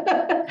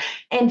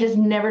and just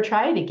never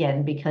try it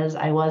again because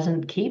I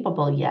wasn't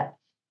capable yet.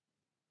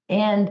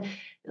 And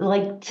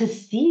like to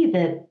see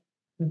that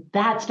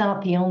that's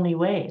not the only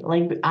way.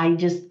 Like I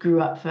just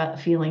grew up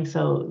feeling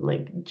so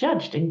like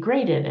judged and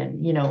graded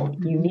and you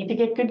need to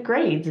get good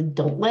grades and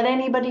don't let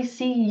anybody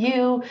see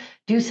you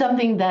do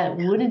something that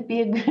wouldn't be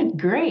a good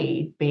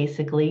grade.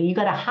 Basically, you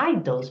got to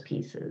hide those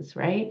pieces,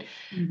 right?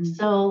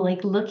 So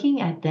like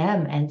looking at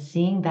them and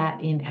seeing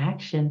that in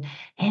action.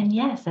 And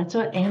yes, that's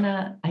what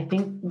Anna, I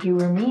think you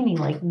were meaning,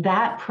 like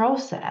that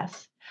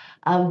process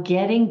of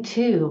getting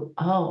to,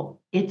 oh,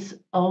 it's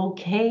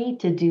okay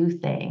to do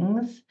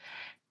things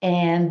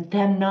and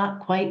them not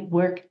quite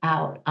work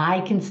out.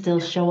 I can still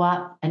show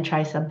up and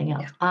try something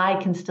else. I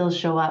can still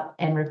show up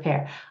and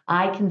repair.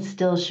 I can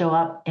still show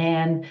up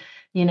and,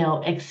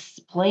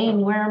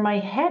 explain where my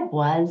head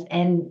was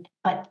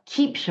but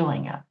keep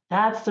showing up.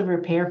 That's the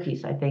repair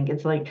piece, I think.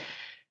 It's like,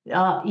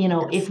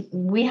 if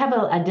we have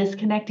a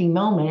disconnecting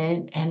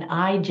moment and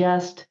I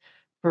just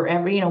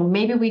forever,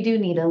 maybe we do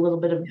need a little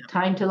bit of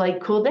time to like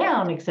cool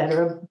down, et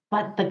cetera.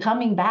 But the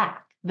coming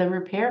back, the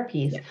repair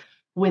piece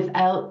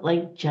without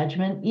like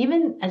judgment,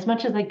 even as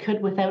much as I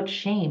could without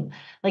shame.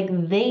 Like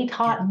they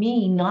taught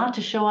me not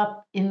to show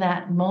up in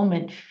that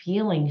moment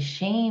feeling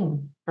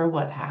shame for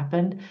what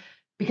happened,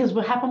 because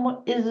what happened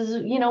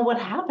is what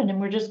happened, and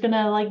we're just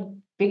gonna like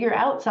figure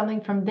out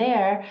something from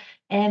there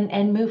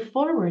and move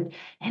forward.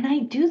 And I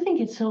do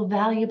think it's so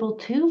valuable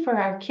too for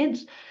our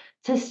kids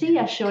to see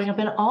us showing up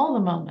in all the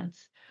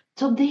moments.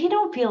 So they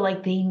don't feel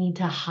like they need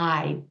to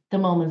hide the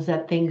moments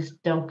that things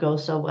don't go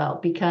so well,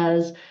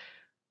 because,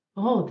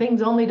 oh,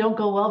 things only don't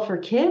go well for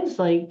kids.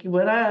 Like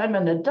when I'm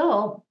an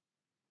adult,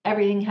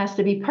 everything has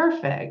to be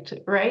perfect,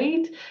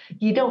 right?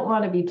 You don't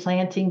want to be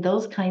planting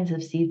those kinds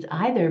of seeds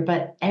either.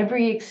 But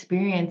every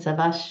experience of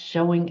us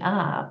showing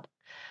up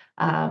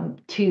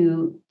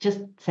to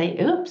just say,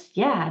 oops,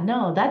 yeah,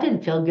 no, that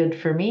didn't feel good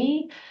for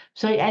me.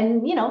 So,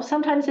 and,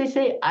 sometimes they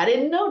say, I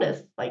didn't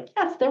notice. Like,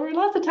 yes, there were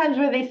lots of times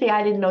where they say,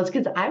 I didn't notice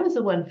because I was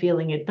the one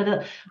feeling it,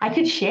 but I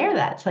could share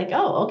that. It's like,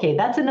 oh, okay,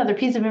 that's another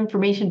piece of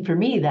information for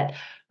me that,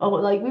 oh,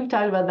 like we've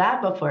talked about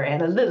that before,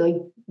 Anna,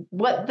 like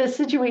what the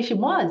situation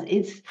was.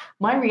 It's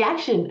my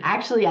reaction,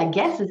 actually, I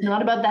guess, is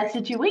not about that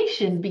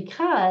situation,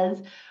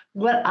 because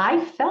what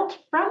I felt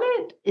from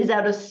it is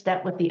out of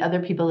step with the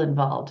other people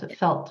involved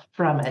felt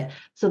from it.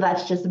 So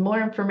that's just more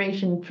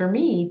information for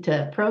me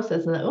to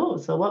process. And oh,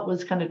 so what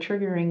was kind of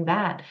triggering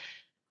that?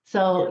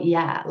 So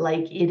yeah,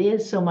 like it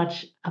is so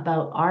much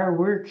about our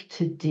work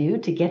to do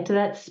to get to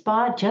that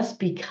spot, just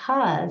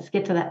because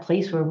get to that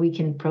place where we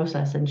can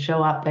process and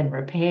show up and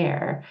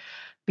repair,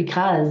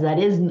 because that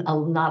is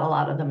not a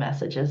lot of the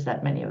messages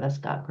that many of us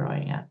got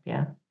growing up.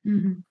 Yeah.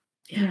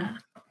 Yeah.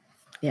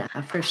 Yeah,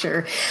 for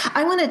sure.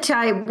 I want to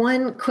tie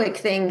one quick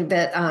thing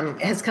that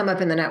has come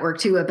up in the network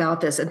too about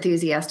this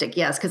enthusiastic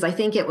yes, because I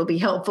think it will be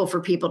helpful for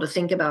people to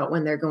think about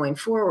when they're going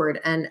forward.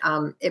 And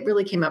it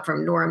really came up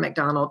from Nora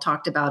McDonald,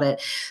 talked about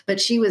it, but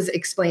she was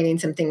explaining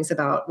some things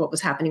about what was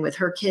happening with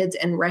her kids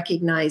and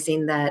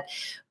recognizing that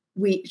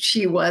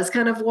she was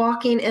kind of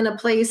walking in a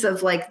place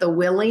of like the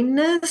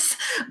willingness,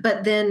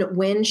 but then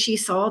when she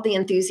saw the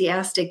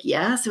enthusiastic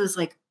yes, it was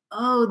like,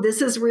 oh,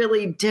 this is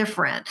really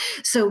different.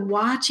 So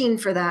watching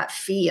for that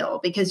feel,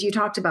 because you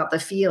talked about the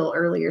feel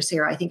earlier,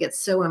 Sarah, I think it's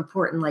so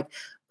important. Like,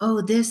 oh,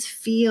 this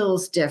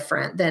feels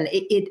different than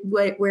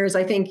whereas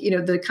I think,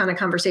 the kind of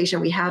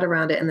conversation we had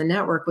around it in the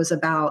network was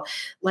about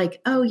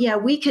like, oh yeah,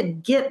 we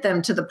could get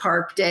them to the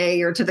park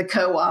day or to the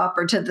co-op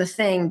or to the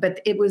thing, but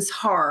it was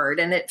hard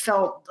and it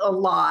felt a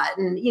lot.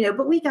 And,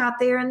 but we got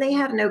there and they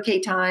had an okay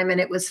time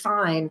and it was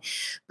fine.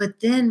 But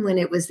then when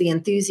it was the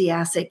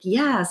enthusiastic,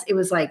 yes, it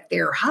was like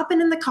they're hopping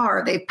in the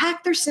car, they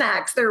packed their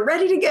snacks, they're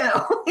ready to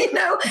go,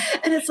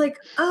 and it's like,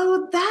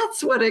 oh,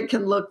 that's what it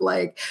can look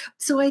like.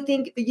 So I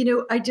think,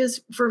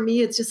 for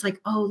me, it's just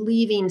like, oh,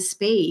 leaving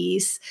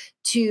space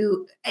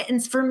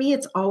and for me,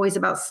 it's always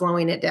about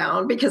slowing it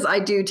down because I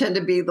do tend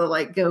to be the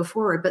like go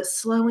forward, but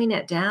slowing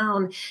it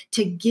down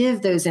to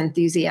give those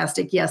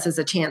enthusiastic yeses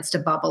a chance to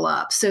bubble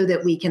up so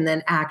that we can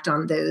then act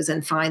on those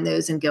and find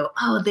those and go,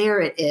 oh,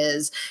 there it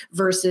is,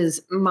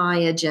 versus my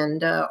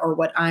agenda or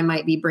what I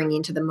might be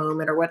bringing to the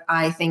moment or what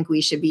I think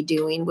we should be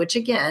doing, which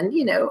again,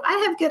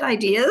 I have good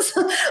ideas,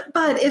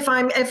 but if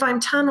I'm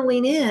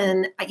tunneling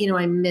in,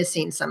 I'm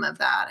missing some of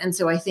that. And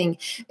so I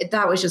think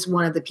that was just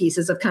one of the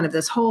pieces of kind of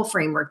this whole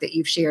framework that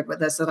you've shared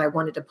with us that I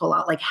wanted to pull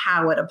out, like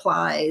how it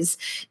applies,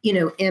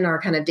 in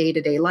our kind of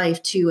day-to-day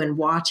life too, and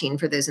watching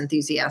for those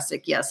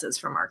enthusiastic yeses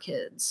from our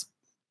kids.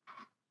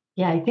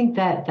 Yeah, I think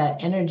that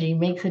energy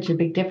makes such a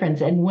big difference.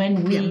 And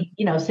when we,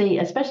 say,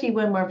 especially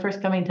when we're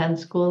first coming to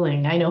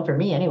unschooling, I know for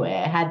me anyway,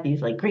 I had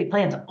these like great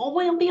plans. Oh,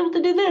 we'll be able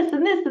to do this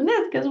and this and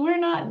this because we're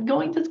not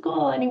going to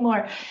school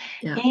anymore.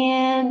 Yeah.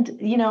 And,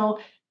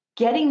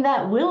 getting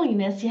that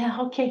willingness, yeah,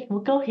 okay, we'll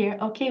go here.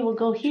 Okay, we'll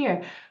go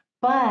here.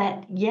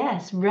 But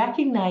yes,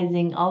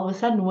 recognizing all of a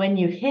sudden when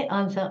you hit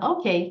on some,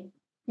 okay,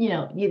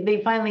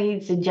 they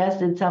finally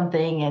suggested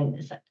something and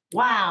it's like,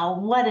 wow,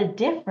 what a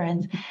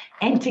difference.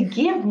 And to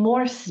give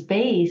more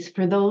space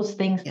for those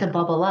things to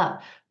bubble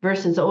up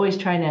versus always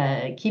trying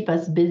to keep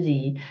us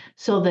busy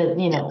so that,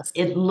 Yes.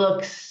 it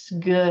looks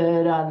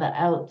good on the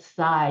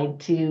outside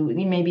to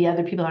maybe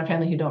other people in our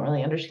family who don't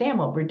really understand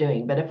what we're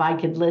doing. But if I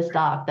could list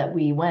off that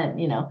we went,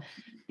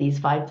 these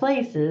 5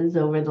 places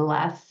over the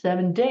last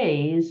 7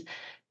 days,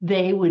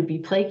 they would be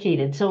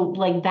placated. So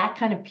like that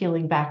kind of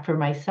peeling back for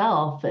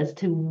myself as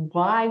to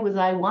why was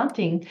I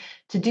wanting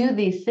to do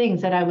these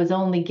things that I was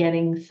only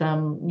getting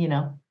some,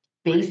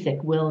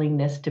 basic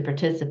willingness to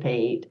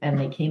participate and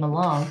they came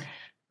along.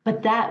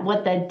 But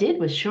what that did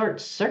was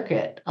short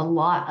circuit a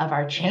lot of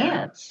our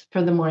chance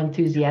for the more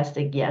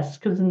enthusiastic yes,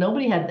 because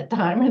nobody had the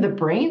time or the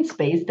brain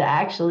space to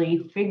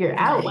actually figure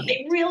out what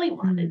they really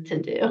wanted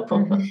to do.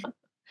 Mm-hmm.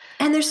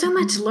 And there's so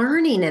much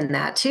learning in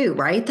that too,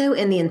 right? Though,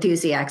 in the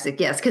enthusiastic,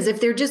 yes. Because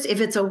if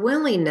it's a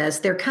willingness,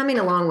 they're coming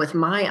along with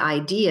my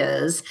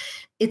ideas.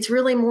 It's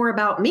really more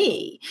about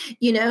me,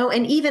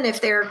 and even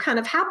if they're kind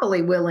of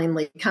happily,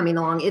 willingly coming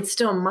along, it's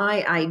still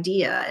my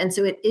idea. And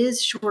so it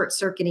is short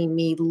circuiting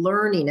me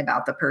learning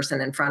about the person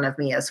in front of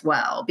me as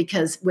well.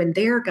 Because when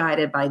they're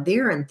guided by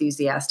their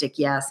enthusiastic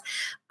yes,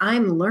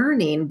 I'm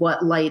learning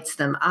what lights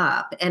them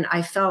up. And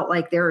I felt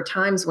like there are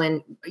times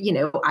when,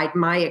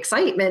 my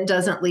excitement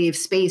doesn't leave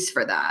space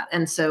for that.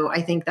 And so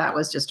I think that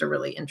was just a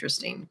really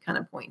interesting kind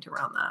of point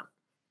around that.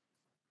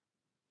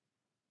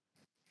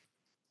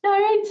 All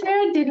right,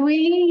 Sarah, did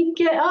we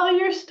get all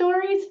your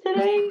stories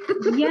today?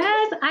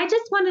 Yes, I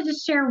just wanted to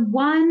share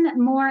one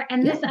more,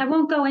 and this, I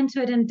won't go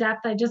into it in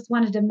depth. I just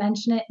wanted to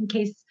mention it in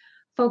case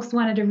folks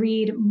wanted to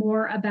read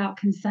more about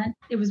consent.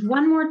 It was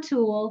one more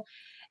tool,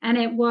 and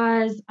it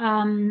was,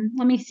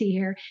 let me see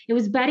here. It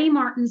was Betty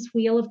Martin's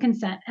Wheel of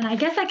Consent, and I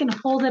guess I can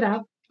hold it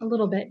up a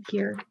little bit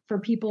here for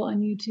people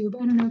on YouTube. I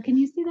don't know, can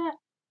you see that?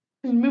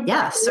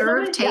 Yeah,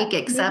 serve, take,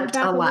 accept,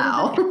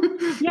 allow.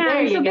 Yeah,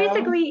 and so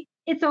basically,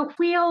 it's a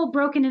wheel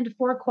broken into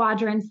 4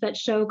 quadrants that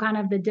show kind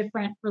of the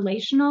different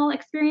relational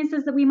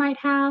experiences that we might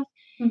have,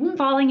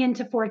 falling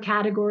into 4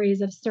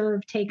 categories of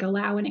serve, take,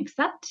 allow, and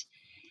accept.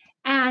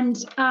 And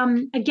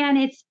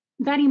again,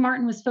 Betty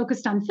Martin was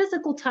focused on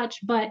physical touch,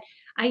 but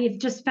I have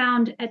just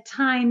found at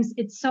times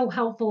it's so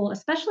helpful,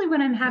 especially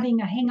when I'm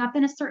having a hang up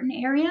in a certain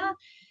area,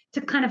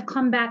 to kind of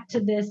come back to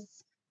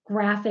this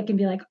graphic and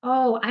be like,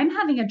 oh, I'm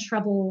having a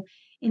trouble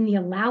in the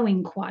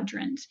allowing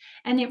quadrant.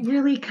 And it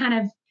really kind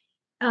of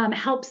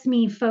helps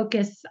me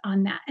focus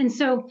on that. And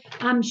so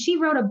she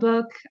wrote a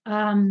book,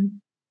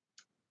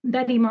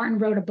 Betty Martin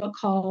wrote a book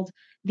called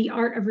The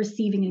Art of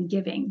Receiving and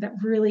Giving that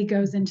really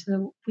goes into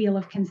the wheel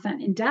of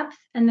consent in depth.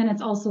 And then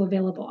it's also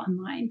available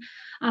online.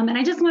 And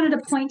I just wanted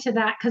to point to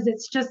that because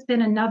it's just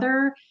been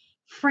another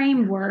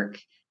framework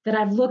that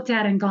I've looked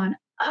at and gone,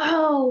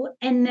 oh,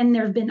 and then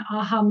there have been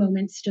aha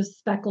moments just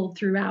speckled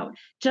throughout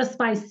just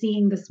by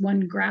seeing this one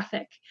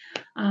graphic.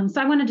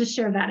 So I wanted to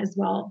share that as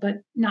well, but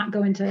not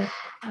go into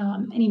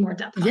any more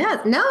depth.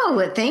 Yeah,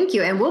 no, thank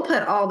you. And we'll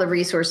put all the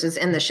resources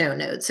in the show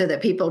notes so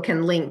that people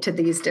can link to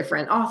these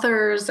different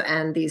authors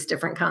and these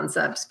different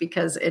concepts,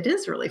 because it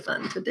is really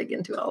fun to dig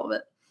into all of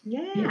it.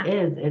 Yeah,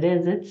 it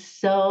is. It's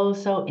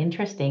so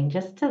interesting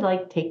just to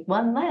like take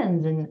one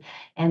lens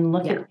and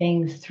look at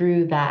things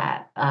through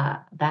that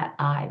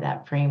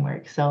that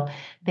framework. So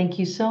thank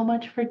you so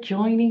much for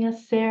joining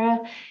us, Sarah.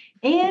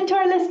 And to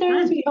our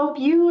listeners, we hope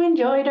you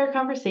enjoyed our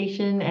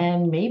conversation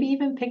and maybe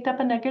even picked up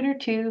a nugget or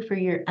two for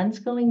your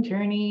unschooling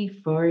journey,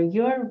 for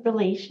your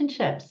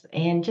relationships,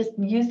 and just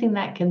using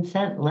that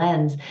consent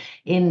lens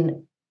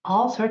in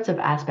all sorts of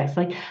aspects.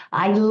 Like,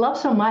 I love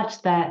so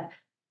much that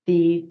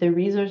the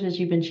resources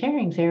you've been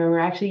sharing, Sarah, were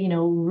actually,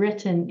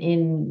 written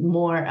in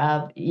more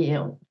of,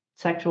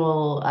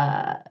 sexual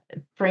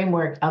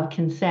framework of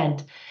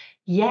consent,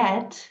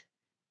 yet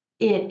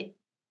it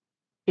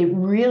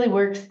really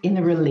works in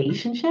the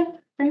relationship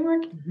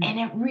framework, and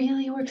it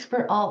really works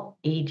for all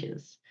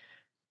ages.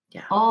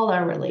 Yeah, all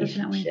our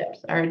relationships,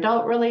 definitely. Our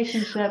adult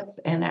relationships,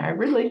 and our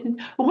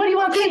relationships. What do you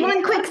want to say?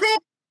 One quick thing.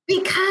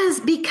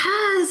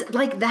 Because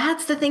like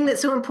that's the thing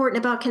that's so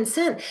important about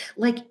consent.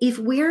 Like if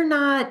we're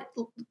not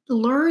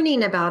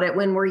learning about it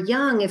when we're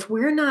young, if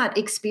we're not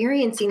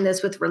experiencing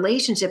this with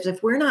relationships,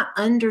 if we're not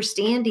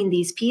understanding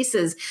these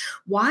pieces,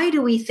 why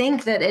do we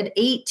think that at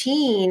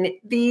 18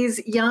 these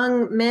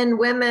young men,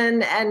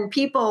 women, and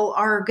people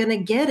are going to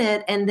get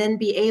it and then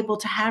be able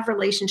to have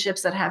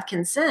relationships that have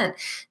consent?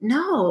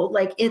 No,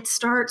 like it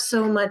starts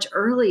so much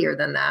earlier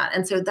than that.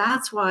 And so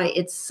that's why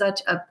it's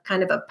such a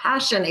kind of a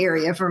passion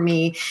area for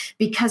me,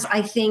 because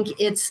I think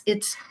it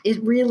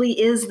really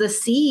is the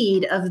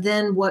seed of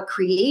then what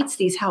creates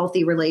these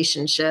healthy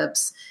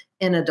relationships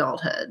in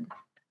adulthood.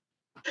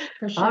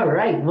 For sure. All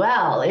right.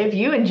 Well, if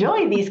you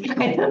enjoy these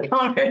kinds of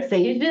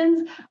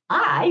conversations,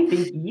 I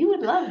think you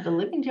would love the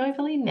Living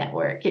Joyfully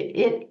Network.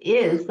 It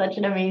is such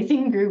an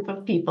amazing group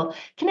of people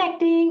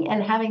connecting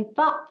and having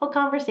thoughtful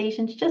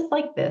conversations just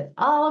like this,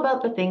 all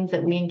about the things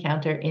that we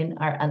encounter in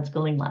our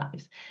unschooling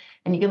lives.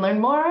 And you can learn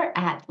more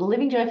at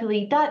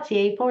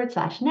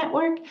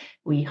livingjoyfully.ca/network.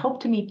 We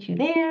hope to meet you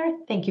there.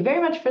 Thank you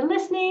very much for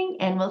listening,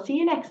 and we'll see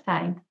you next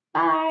time.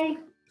 Bye.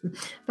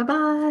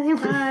 Bye-bye.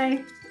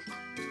 Bye.